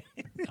 Okay.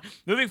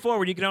 Moving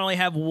forward, you can only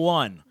have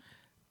one: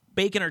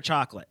 bacon or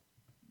chocolate.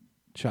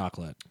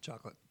 Chocolate.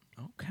 Chocolate.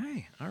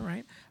 Okay. All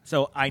right.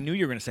 So I knew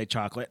you were going to say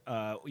chocolate.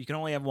 You can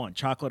only have one: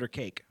 chocolate or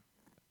cake.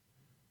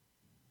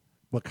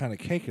 What kind of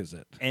cake is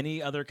it?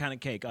 Any other kind of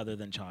cake other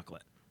than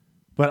chocolate.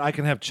 But I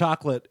can have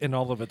chocolate in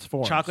all of its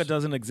forms. Chocolate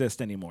doesn't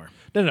exist anymore.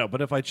 No.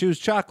 But if I choose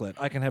chocolate,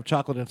 I can have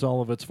chocolate in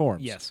all of its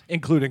forms. Yes.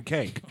 including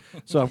cake.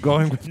 So I'm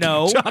going with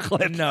No,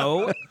 chocolate.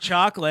 no,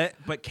 chocolate,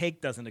 but cake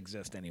doesn't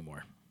exist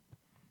anymore.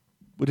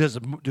 What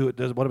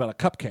what about a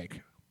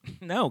cupcake?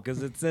 No,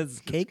 because it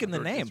says cake in the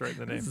name. It's right in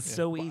the name, This is yeah.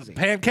 so easy.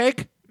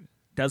 Pancake?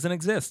 Doesn't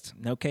exist.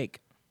 No cake.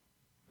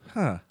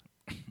 Huh.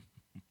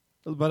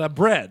 But a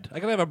bread. I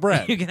can have a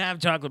bread. You can have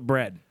chocolate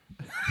bread.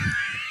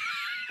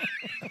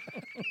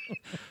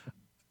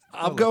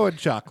 I'm going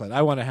chocolate.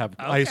 I want to have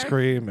ice Okay.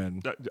 cream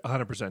and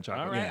 100% chocolate.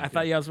 All right. Yeah. I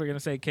thought you guys were going to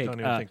say cake. Don't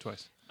even think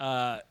twice.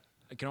 I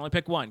can only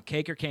pick one: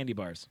 cake or candy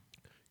bars.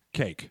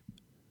 cake.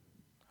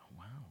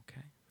 Wow.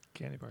 Okay.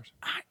 Candy bars.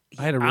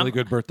 I had a really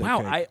good birthday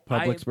wow, cake.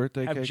 Publix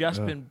birthday I've cake. just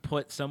Ugh. been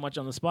put so much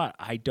on the spot.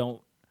 I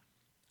don't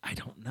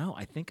know.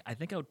 I think I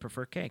would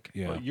prefer cake.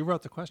 Yeah. Well, you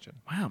wrote the question.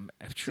 Wow.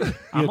 True.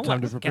 had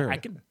time to prepare.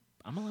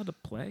 I'm allowed to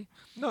play.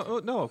 No, of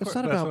It's course.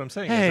 not That's about, what I'm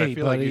saying. "Hey, is I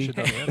feel like buddy." you should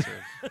know the answer.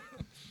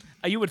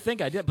 You would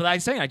think I did, but I'm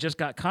saying I just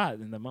got caught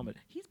in the moment.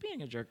 He's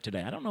being a jerk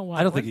today. I don't know why.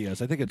 I don't think he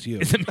is. I think it's you.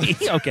 Is it me?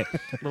 Okay. A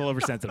little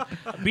oversensitive.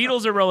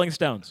 Beatles or Rolling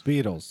Stones?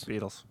 Beatles.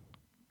 Beatles.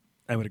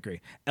 I would agree.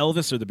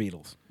 Elvis or the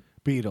Beatles?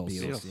 Beatles.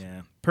 Beatles.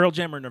 Yeah. Pearl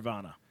Jam or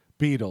Nirvana?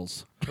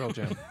 Beatles. Pearl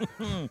Jam.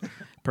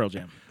 Pearl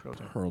Jam.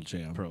 Pearl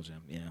Jam. Pearl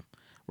Jam. Yeah.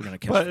 We're gonna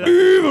catch. But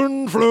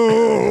Even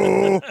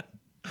flow.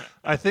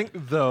 I think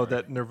though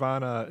that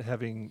Nirvana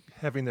having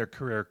their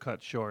career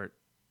cut short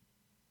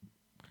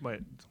might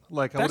I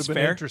would That's have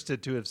been fair.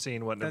 interested to have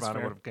seen what That's Nirvana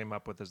fair. would have came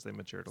up with as they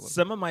matured a little.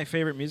 Some of my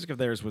favorite music of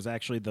theirs was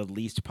actually the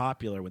least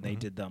popular when they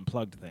did the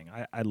Unplugged thing.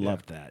 I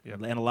loved that, Yep.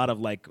 and a lot of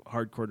like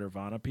hardcore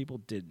Nirvana people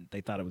didn't. They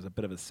thought it was a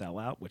bit of a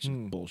sellout, which is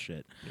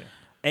bullshit.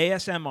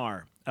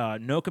 ASMR,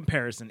 no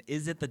comparison.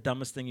 Is it the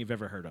dumbest thing you've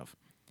ever heard of?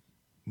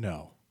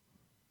 No.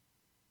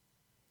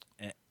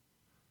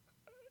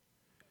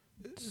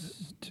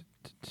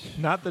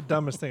 Not the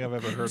dumbest thing I've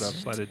ever heard of,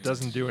 but it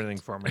doesn't do anything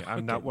for me.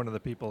 I'm not one of the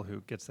people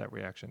who gets that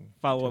reaction.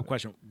 Follow up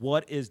question: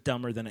 what is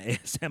dumber than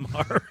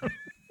ASMR?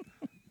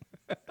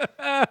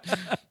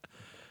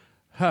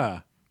 Huh.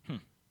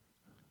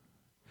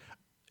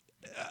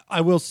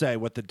 I will say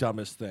what the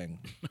dumbest thing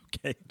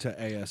Okay. to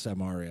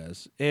ASMR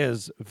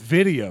is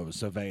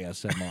videos of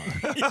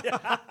ASMR.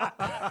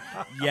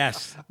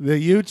 Yes. The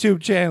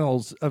YouTube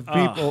channels of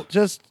people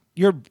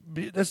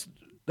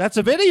that's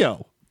a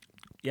video.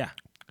 Yeah.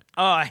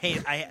 Oh, I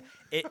hate.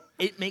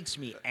 It makes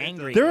me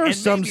angry. There are And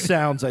some maybe-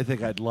 sounds I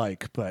think I'd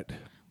like, but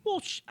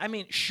Well, I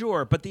mean,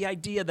 sure, but the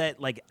idea that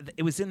like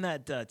it was in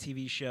that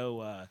TV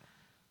show.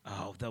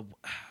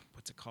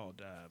 What's it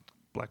called?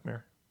 Black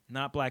Mirror.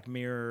 Not Black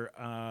Mirror.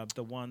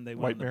 The one they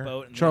went White on the Mirror?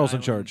 boat. And Charles the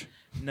in Charge.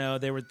 No,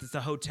 they were. It's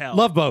a hotel.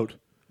 Love Boat.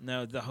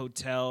 No, the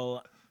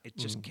hotel. It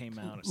just came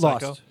out.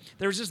 Lost.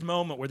 There was this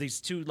moment where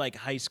these two like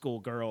high school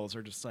girls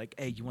are just like,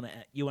 "Hey, you want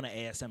to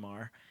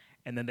ASMR?"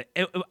 And then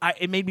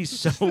it made me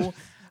so.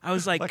 I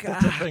was like, Like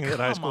that's a thing that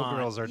high come school on.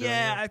 girls are doing.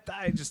 Yeah,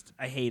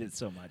 I hate it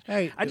so much.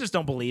 Hey, I just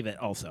don't believe it.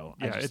 Also,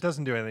 Yeah, it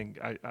doesn't do anything.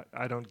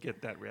 I don't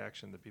get that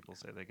reaction that people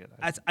say they get.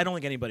 I don't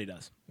think anybody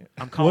does.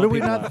 I'm What calling do we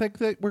people not out. think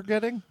that we're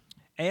getting?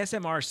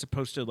 ASMR is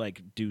supposed to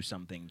like do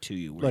something to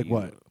you. Where Like you-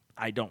 what?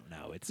 I don't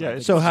know. It's Yeah, like-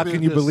 it's So supposed how to be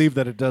can you this- believe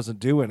that it doesn't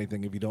do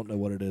anything if you don't know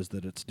what it is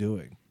that it's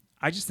doing?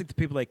 I just think the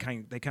people they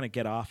kind of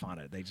get off on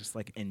it. They just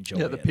like enjoy.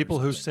 Yeah, it the or people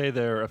who something. say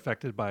they're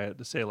affected by it,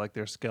 to say like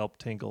their scalp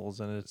tingles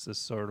and it's this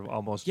sort of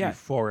almost Yeah.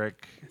 euphoric.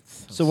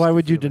 So why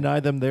would you deny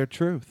them their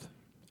truth?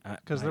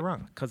 Because they're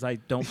wrong. Because I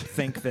don't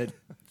think that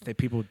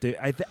people do.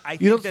 I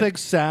You don't that- think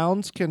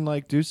sounds can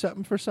like do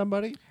something for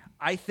somebody?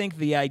 I think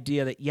the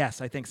idea that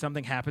yes, I think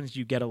something happens,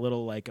 you get a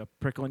little like a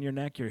prickle in your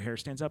neck, your hair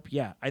stands up.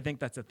 Yeah, I think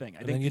that's a thing. I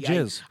think then you the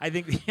jizz. I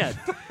think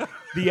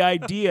the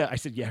idea. I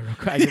said yeah, real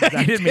quick.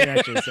 I didn't mean to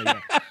actually say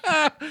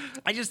yeah.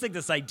 I just think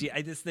this idea.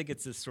 I just think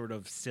it's this sort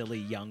of silly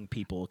young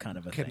people kind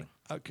of a thing.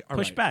 Okay, all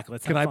Push right. back.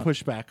 Let's Can have I fun.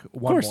 push back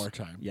Of one course. more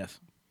time? Yes.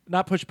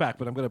 Not push back,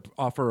 but I'm going to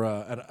offer.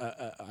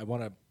 I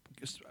want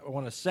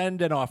to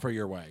send an offer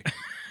your way.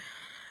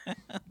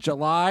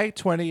 July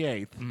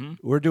 28th,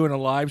 we're doing a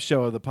live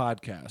show of the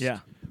podcast. Yeah.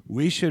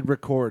 We should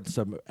record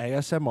some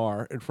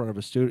ASMR in front of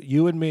a student.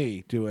 You and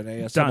me do an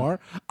ASMR.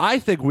 I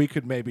think we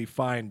could maybe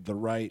find the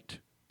right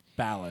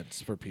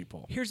balance for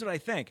people. Here's what I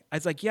think. I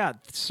was like, yeah,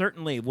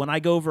 certainly. When I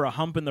go over a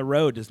hump in the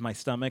road, does my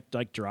stomach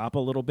like drop a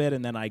little bit,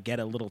 and then I get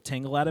a little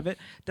tingle out of it?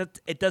 That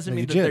it doesn't Then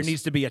mean you that there jizz.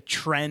 needs to be a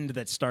trend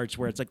that starts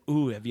where it's like,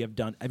 ooh, have you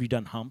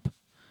done hump?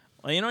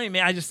 Well, you know what I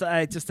mean? I just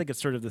think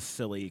it's sort of this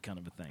silly kind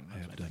of a thing. I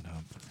have done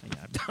hump. Yeah,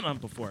 I've done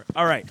hump before.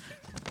 All right.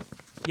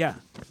 Yeah.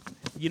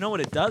 You know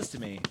what it does to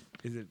me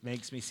is it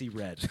makes me see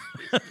red.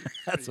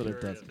 That's what it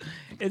does.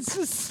 It's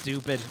just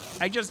stupid.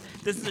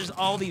 There's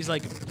all these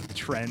like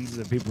trends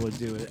that people would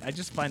do. I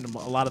just find them,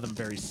 a lot of them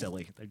very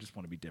silly. They just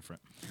want to be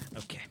different.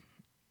 Okay.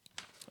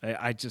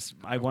 I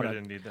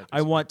didn't need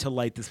that want to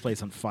light this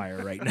place on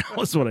fire right now.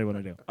 That's what I want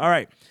to do. All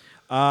right.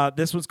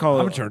 This one's called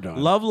I'm turned on.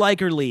 Love,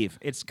 Like, or Leave.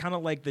 It's kind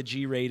of like the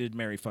G-rated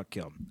Marry, Fuck,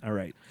 Kill. All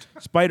right.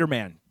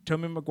 Spider-Man.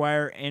 Tobey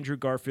Maguire, Andrew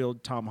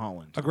Garfield, Tom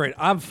Holland. Oh, great.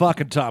 I'm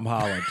fucking Tom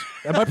Holland.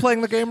 Am I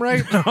playing the game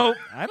right? No,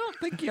 I don't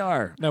think you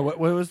are. No, what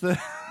was the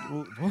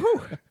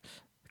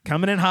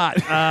Coming in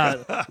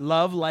hot.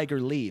 Love, Like, or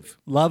Leave.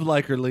 Love,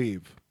 Like, or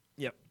Leave?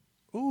 Yep.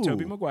 Ooh.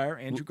 Tobey Maguire,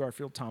 Andrew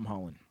Garfield, Tom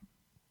Holland.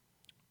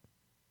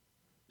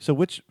 So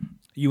which?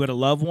 You would to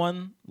love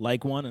one,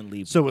 like one, and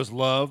leave. So is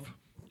love?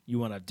 You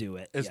want to do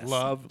it. Is yes.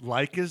 love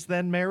like is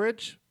then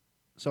marriage?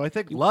 So I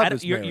think love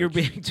is marriage. You're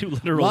being too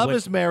literal. Love with-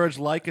 is marriage,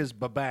 like is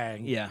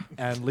babang. Yeah.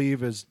 And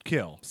leave is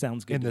kill.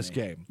 Sounds good in to this me.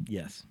 game.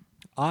 Yes.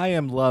 I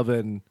am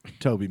loving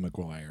Tobey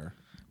Maguire.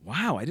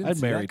 Wow, I didn't I'd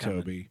see marry that coming.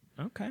 Toby.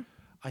 Okay.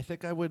 I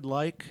think I would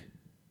like.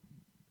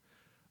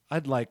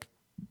 I'd like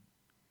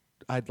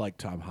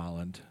Tom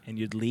Holland. And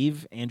you'd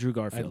leave Andrew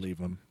Garfield. I'd leave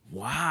him.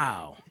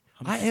 Wow.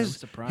 I'm so his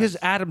surprised. his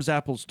Adam's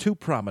apple's too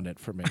prominent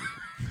for me.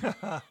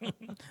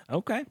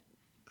 Okay.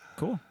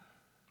 Cool.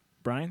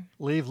 Brian,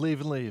 Leave,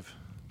 leave, and leave.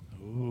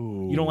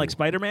 you don't like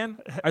Spider-Man?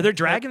 Are there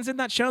dragons in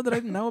that show that I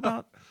didn't know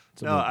about?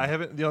 No, I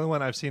haven't. The only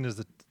one I've seen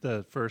is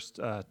the first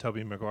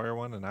Tobey Maguire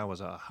one, and I was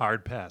a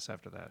hard pass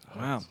after that.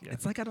 Wow. Yeah.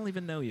 It's like I don't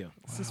even know you.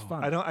 This is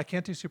fun. I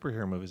can't do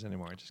superhero movies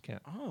anymore. I just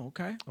can't. Oh,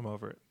 okay. I'm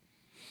over it.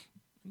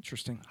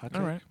 Interesting. Hot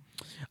All take.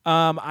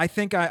 right.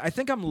 I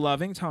think I'm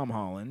loving Tom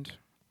Holland.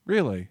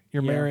 Really?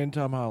 You're Yeah. marrying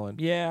Tom Holland?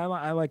 Yeah,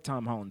 I like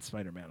Tom Holland's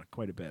Spider-Man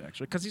quite a bit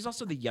actually, because he's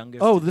also the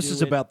youngest. Oh, to this do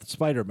is it. about the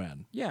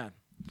Spider-Man. Yeah.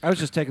 I was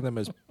just taking them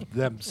as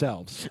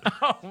themselves.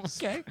 Oh,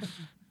 okay.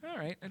 All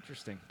right.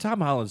 Interesting. Tom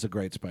Holland's a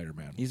great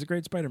Spider-Man. He's a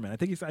great Spider-Man. I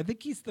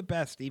think he's the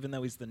best, even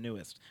though he's the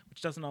newest,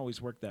 which doesn't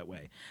always work that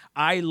way.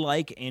 I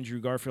like Andrew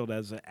Garfield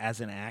as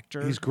an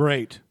actor. He's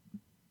great.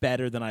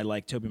 better than I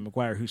like Tobey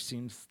Maguire, who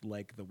seems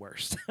like the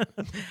worst.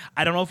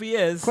 I don't know if he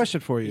is.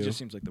 Question for He you. just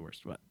seems like the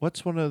worst. What?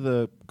 What's one of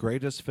the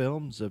greatest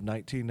films of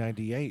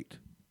 1998?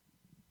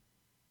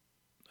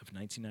 Of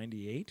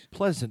 1998?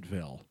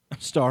 Pleasantville,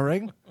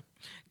 starring.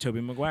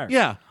 Tobey Maguire.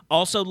 Yeah.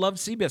 Also loved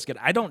Seabiscuit.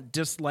 I don't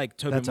dislike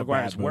Tobey That's a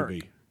Maguire's bad work.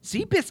 movie.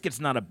 Seabiscuit's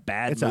not a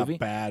bad It's movie. a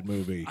bad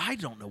movie. I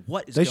don't know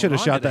what is They going should have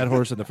on shot today. that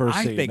horse in the first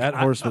I scene. think That I-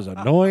 horse was I'm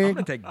annoying.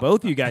 going to take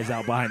both you guys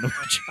out behind the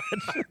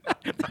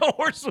woodshed. The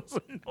horse was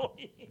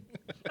annoying.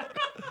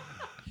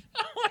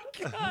 Oh,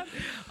 my God.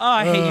 Oh,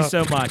 I hate you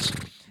so much.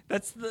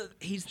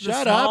 He's the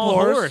Shut up, small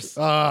horse.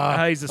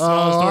 he's the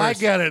smallest horse. I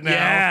get it now.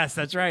 Yes,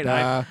 that's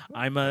right.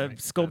 I'm a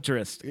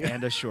sculpturist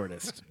and a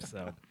shortist.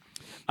 So,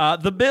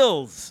 the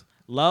Bills,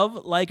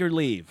 love, like, or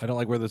leave. I don't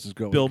like where this is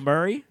going. Bill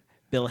Murray,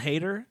 Bill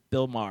Hader,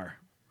 Bill Maher.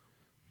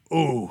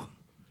 Ooh.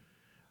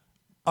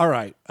 All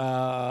right.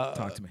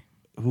 Talk to me.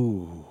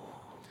 Ooh.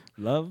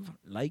 Love,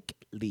 like,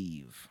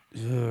 leave.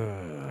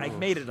 I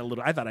made it a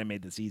little. I thought I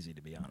made this easy,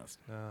 to be honest.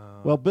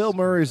 Well, Bill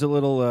Murray's a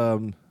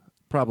little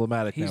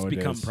problematic He's nowadays.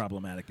 become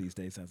problematic these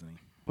days, hasn't he?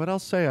 But I'll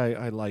say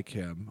I like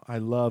him. I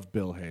love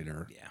Bill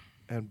Hader. Yeah.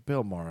 And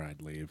Bill Maher,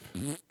 I'd leave.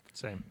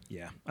 Same.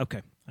 Yeah.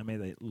 Okay. I made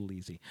that a little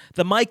easy.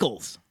 The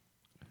Michaels.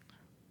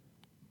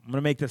 I'm going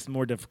to make this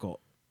more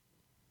difficult.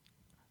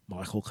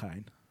 Michael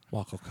Caine.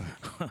 Michael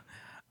Caine.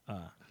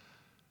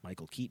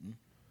 Michael Keaton,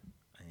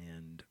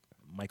 and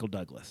Michael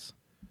Douglas.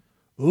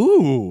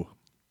 Ooh.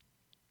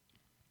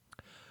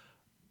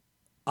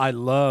 I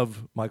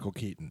love Michael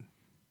Keaton.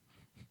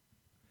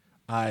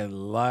 I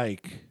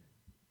like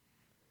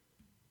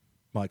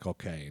Michael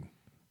Caine.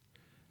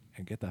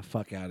 And get the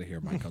fuck out of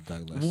here, Michael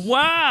Douglas.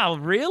 Wow,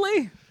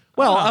 really?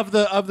 Well, of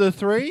the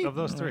three, Of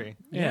those three.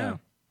 Yeah.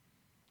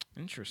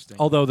 Interesting.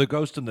 although The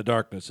Ghost in the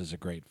Darkness is a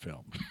great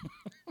film.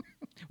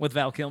 With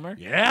Val Kilmer?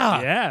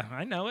 Yeah. Yeah,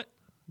 I know it.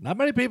 Not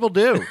many people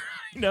do.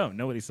 No,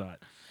 nobody saw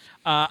it.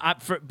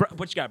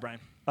 What you got, Brian?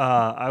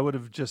 I would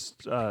have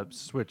just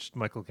switched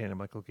Michael Caine and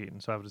Michael Keaton.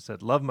 So I would have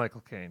said, love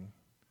Michael Caine,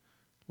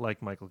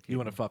 like Michael Keaton. You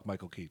want to fuck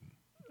Michael Keaton.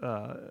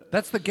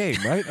 That's the game,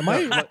 right? Am I?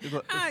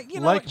 You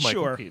know like what? Michael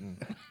Sure. Keaton.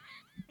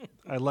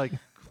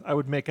 I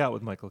would make out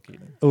with Michael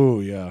Keaton, Oh,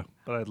 yeah.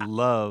 but I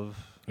love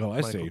Oh,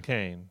 I Michael see.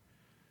 Caine.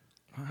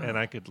 And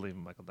I could leave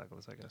Michael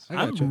Douglas, I guess. I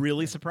gotcha. I'm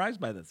really surprised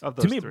by this. Of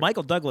To those me, three.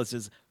 Michael Douglas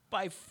is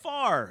by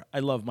far, I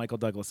love Michael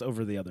Douglas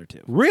over the other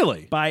two.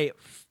 Really? By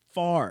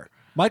far.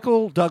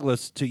 Michael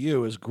Douglas to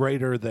you is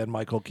greater than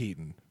Michael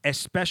Keaton.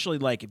 Especially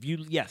like if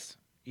you, yes.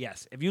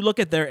 If you look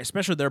at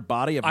especially their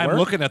body of work. I'm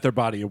looking at their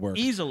body of work.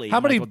 Easily How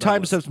many Michael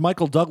times Douglas. has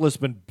Michael Douglas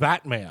been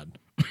Batman?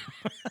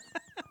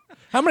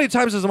 How many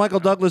times has Michael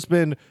Douglas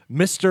been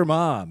Mr.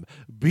 Mom,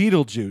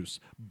 Beetlejuice,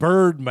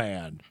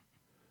 Birdman,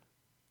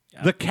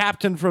 the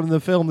captain from the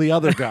film The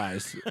Other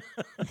Guys?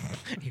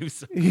 He was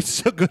so- He's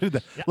so good at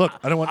that. Look,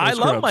 I don't want no I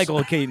love scrubs.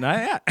 Michael Keaton.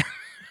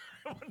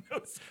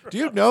 Do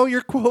you know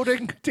you're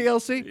quoting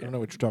TLC? I don't know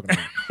what you're talking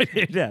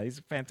about. Yeah, he's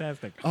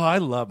fantastic. Oh, I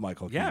love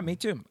Michael Keaton. Yeah, me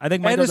too. I think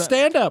And Michael his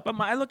stand-up. But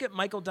I look at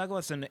Michael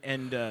Douglas and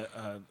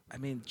I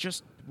mean,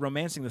 just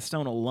Romancing the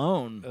Stone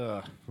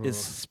alone is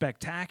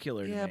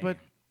spectacular. to Yeah, me. but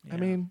I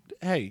mean,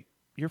 hey,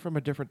 you're from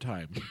a different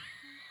time.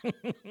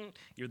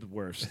 You're the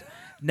worst.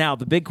 Now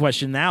the big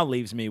question now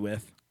leaves me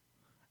with,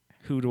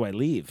 who do I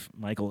leave?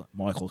 Michael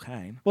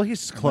Caine. Well,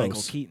 he's or close.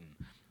 Michael Keaton.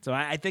 So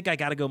I think I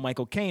got to go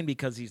Michael Caine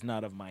because he's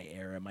not of my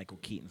era. Michael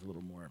Keaton's a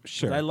little more. 'Cause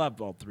Sure. I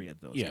loved all three of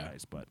those Yeah.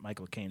 guys, but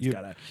Michael Cane's You-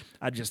 got to.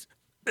 I just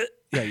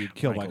Yeah, you'd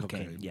kill Michael Michael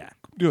Caine, Caine. yeah.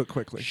 Do it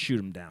quickly. shoot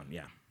him down.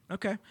 Yeah.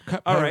 Okay.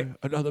 All right.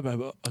 Another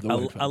member of the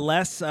Wayne family.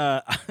 Unless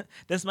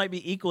this might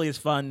be equally as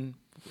fun.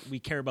 We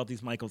care about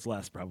these Michaels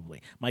less,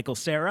 probably. Michael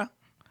Cera,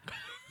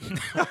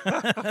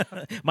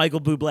 Michael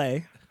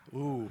Bublé,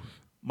 Ooh.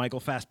 Michael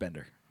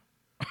Fassbender.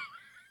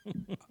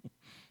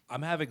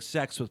 I'm having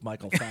sex with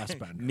Michael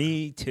Fassbender.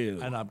 Me too.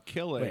 And I'm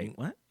killing Wait,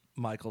 what?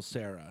 Michael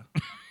Cera.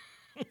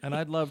 And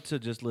I'd love to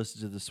just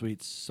listen to the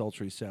sweet,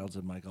 sultry sounds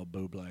of Michael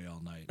Bublé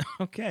all night.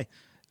 Okay.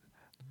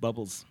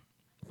 Bubbles.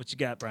 What you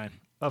got, Brian?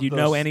 Of Do you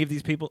know those- any of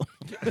these people?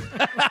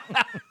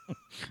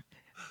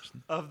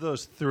 Of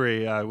those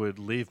three, I would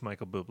leave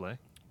Michael Bublé.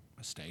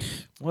 Mistake.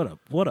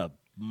 What a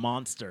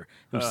monster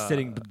who's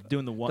sitting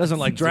doing the one. Doesn't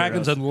like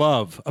dragons and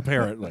love,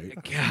 apparently.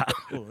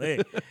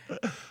 Golly.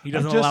 He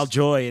doesn't just- allow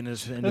joy in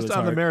his into Just his on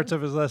the heart. merits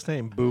of his last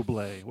name,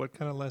 Bublé. What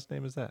kind of last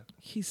name is that?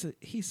 He's a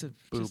just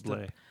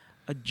Bublé.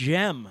 a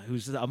gem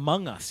who's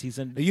among us. He's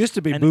It used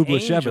to be an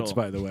Bublashevitz, angel.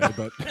 by the way,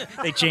 but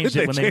They changed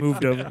it when they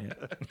moved over.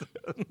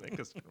 Yeah. Make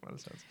a certain amount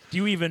of sense. Do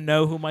you even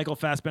know who Michael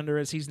Fassbender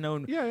is? He's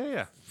known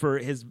Yeah. for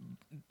his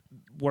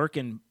work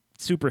in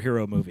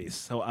superhero movies.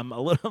 So I'm a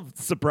little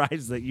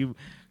surprised that you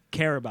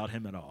care about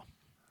him at all.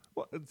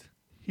 Well,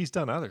 he's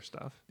done other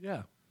stuff.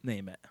 yeah.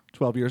 Name it.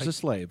 12 Years a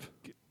Slave.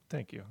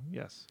 Thank you.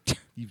 Yes.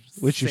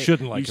 Which you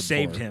shouldn't like You him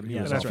saved for. him. He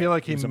Yeah, was And I that's feel right.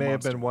 like he was a may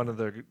have monster.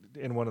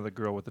 been one of the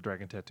Girl with the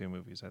Dragon Tattoo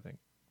movies, I think.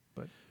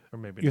 But or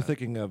maybe You're not.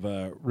 thinking of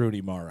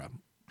Rudy Mara.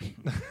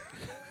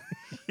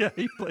 Yeah,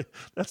 he played.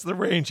 That's the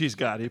range he's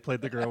got. He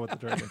played the girl with the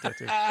dragon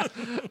tattoo.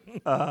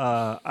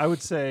 I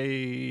would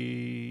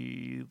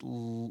say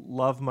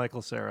love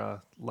Michael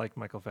Cera, like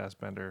Michael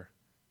Fassbender.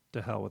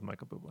 To hell with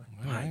Michael Bublé.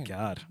 My Right.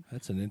 God.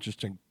 That's an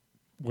interesting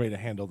way to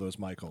handle those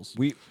Michaels.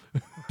 We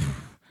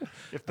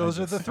If those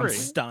are the I'm three,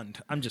 stunned.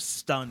 I'm just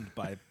stunned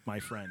by my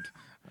friend.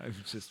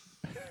 I've just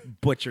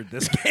butchered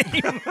this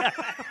game.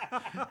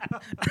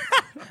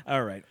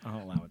 All right,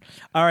 I'll allow it.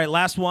 All right,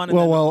 last one. and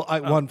then-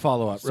 One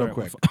follow-up real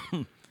sorry, quick.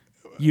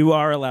 You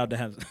are allowed to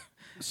have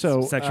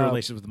So, sexual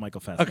relations with Michael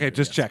Fassbender. Okay,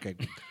 just yes.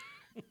 checking.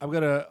 I'm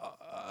going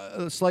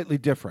to slightly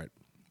different.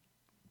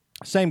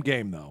 Same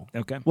game, though.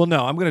 Okay. Well,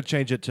 no, I'm going to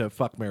change it to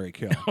Fuck, Marry,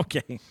 Kill.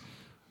 Okay.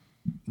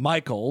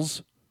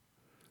 Michaels,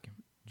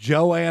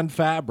 Joanne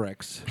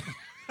Fabrics,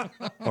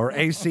 or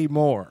AC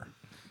Moore.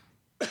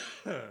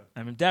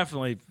 I'm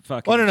definitely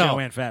fucking Oh, no.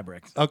 Joanne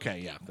Fabrics. Okay,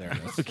 yeah, there it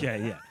is.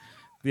 Okay, yeah.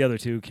 The other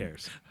two, who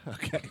cares?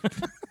 Okay.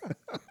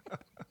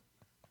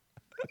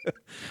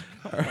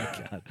 Oh,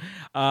 my God.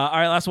 All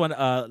right, last one.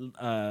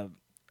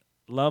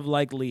 Love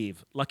Like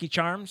Leave. Lucky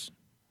Charms,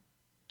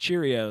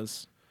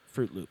 Cheerios,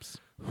 Fruit Loops.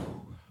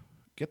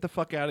 Get the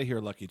fuck out of here,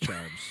 Lucky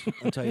Charms.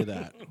 I'll tell you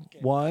that.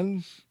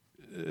 One,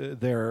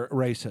 they're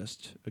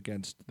racist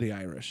against the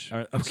Irish.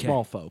 Okay.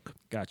 Small folk.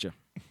 Gotcha.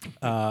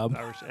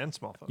 Irish and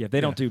small folk. Yeah,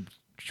 they don't do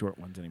short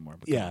ones anymore.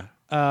 But Yeah.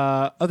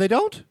 Oh, they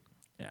don't?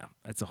 yeah,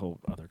 that's a whole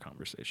other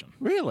conversation.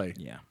 Really?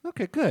 Yeah.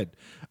 Okay, good.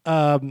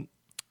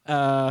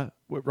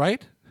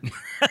 Right?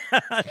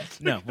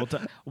 No,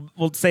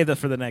 we'll save that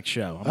for the next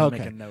show. I'm gonna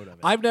make a note of it.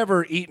 I've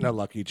never eaten a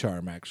Lucky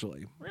Charm,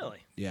 actually. Really?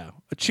 Yeah.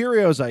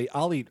 Cheerios,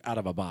 I'll eat out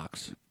of a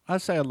box. I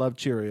say I love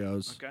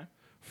Cheerios. Okay.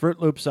 Fruit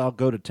Loops, I'll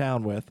go to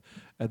town with,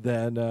 and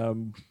then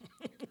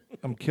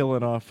I'm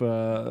killing off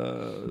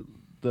the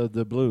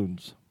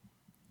blooms.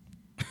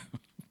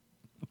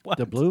 What?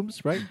 The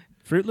blooms, right?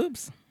 Fruit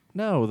Loops?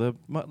 No, the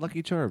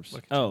Lucky Charms.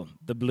 Oh,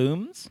 the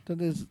blooms?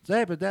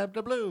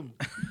 The bloom.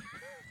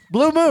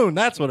 Blue Moon,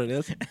 that's what it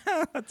is.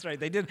 That's right.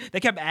 They did. They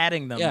kept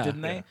adding them, Yeah.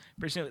 didn't they? Yeah.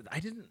 Pretty soon- I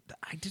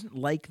didn't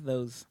like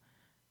those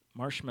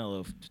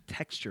marshmallow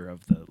texture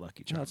of the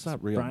Lucky Charms. No, it's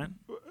not real. Brian?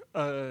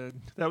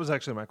 That was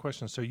actually my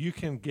question. So you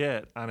can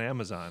get on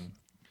Amazon,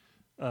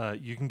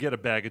 you can get a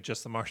bag of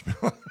just the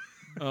marshmallow.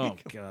 Oh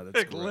God, that's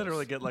Like, gross.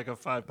 literally get like a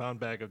 5-pound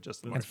bag of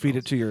just the And marshmallows. feed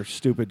it to your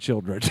stupid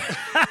children.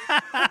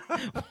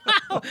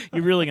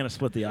 You're really gonna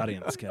split the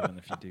audience, Kevin,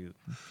 if you do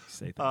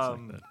say things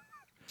like that.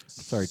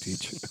 Sorry,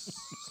 teach.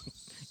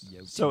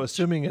 So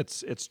assuming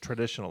it's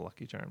traditional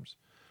Lucky Charms,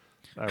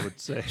 I would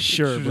say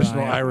Sure, Traditional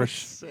Brian.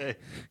 Irish. say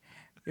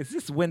Is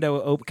this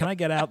window open? Can I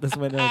get out this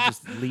window and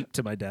just leap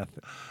to my death?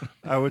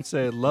 I would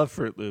say love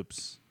Fruit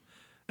Loops,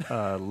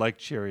 like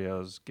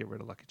Cheerios, get rid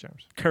of Lucky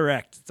Charms.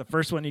 Correct. It's the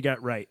first one you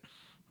got right.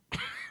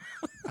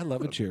 I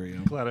love a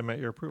Cheerio. Glad I met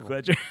your approval.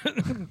 Glad you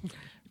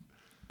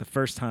the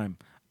first time.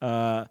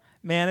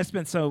 Man, it's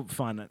been so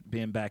fun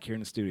being back here in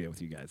the studio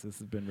with you guys. This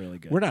has been really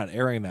good. We're not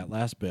airing that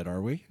last bit,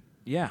 are we?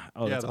 Yeah.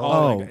 Oh, Yeah, it's the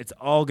all. whole- It's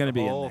all going to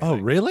be in whole there. Oh,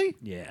 really?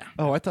 Yeah.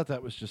 Oh, I thought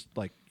that was just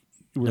like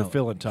we were No,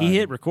 filling time. He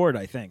hit record,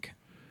 I think.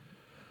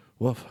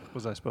 Woof.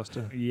 Was I supposed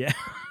to? Yeah.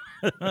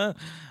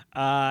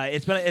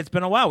 It's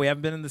been a while. We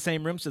haven't been in the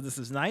same room, so this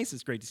is nice.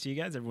 It's great to see you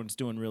guys. Everyone's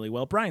doing really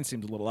well. Brian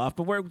seems a little off,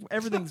 but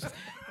everything's.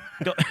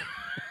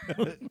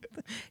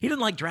 He didn't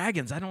like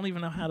dragons. I don't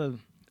even know how to.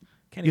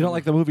 You don't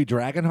like the movie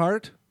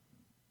Dragonheart?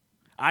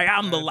 I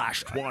am the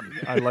last one.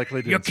 I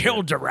likely did. You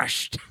killed the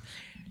rest.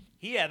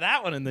 He had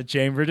that one in the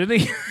chamber, didn't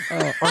he?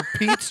 Or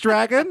Pete's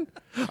Dragon?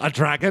 A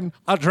dragon,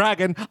 a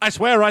dragon. I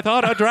swear I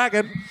thought a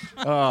dragon.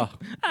 I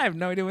have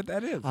no idea what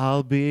that is.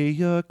 I'll be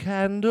your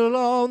candle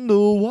on the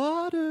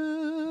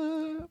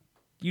water.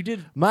 You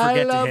did My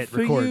forget love to hit for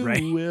record, you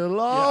right?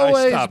 will I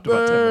always stopped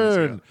about 10 minutes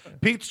burn. ago.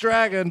 Pete's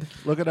Dragon.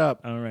 Look it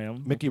up. All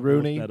right, Mickey I'll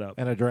Rooney look that up.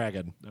 and a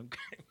dragon. Okay.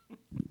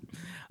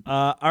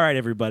 All right,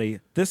 everybody.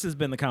 This has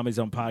been the Comedy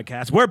Zone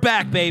podcast. We're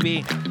back,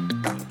 baby.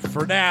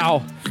 For now.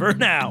 For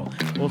now,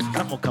 we'll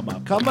come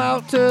up. Come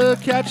out to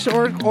catch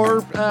or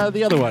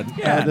the other one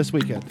Yeah. this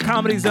weekend.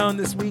 Comedy Zone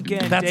this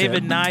weekend. That's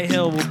David it.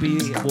 Nihil will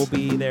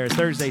be there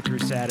Thursday through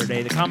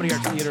Saturday. The Comedy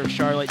Arts Theater of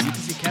Charlotte. You can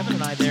see Kevin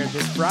and I there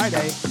this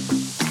Friday.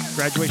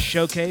 Graduation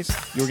showcase.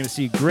 You're going to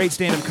see great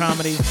stand-up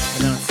comedy.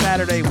 And then on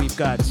Saturday, we've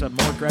got some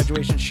more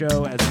graduation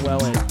show as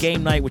well as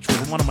game night, which was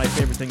one of my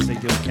favorite things they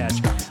do at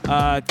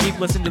Catch. Keep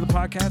listening to the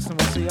podcast, and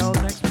we'll see y'all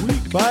next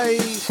week. Bye.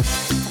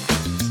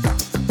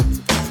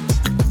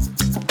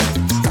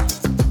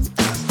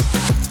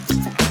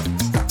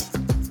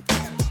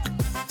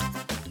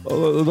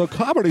 The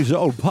Comedy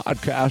Zone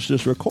podcast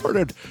is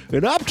recorded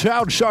in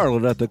Uptown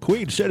Charlotte at the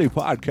Queen City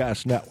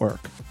Podcast Network.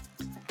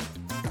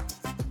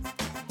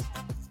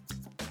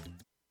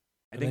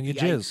 And then you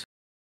jizz.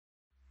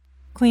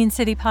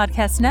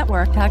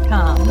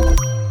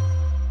 QueenCityPodcastNetwork.com.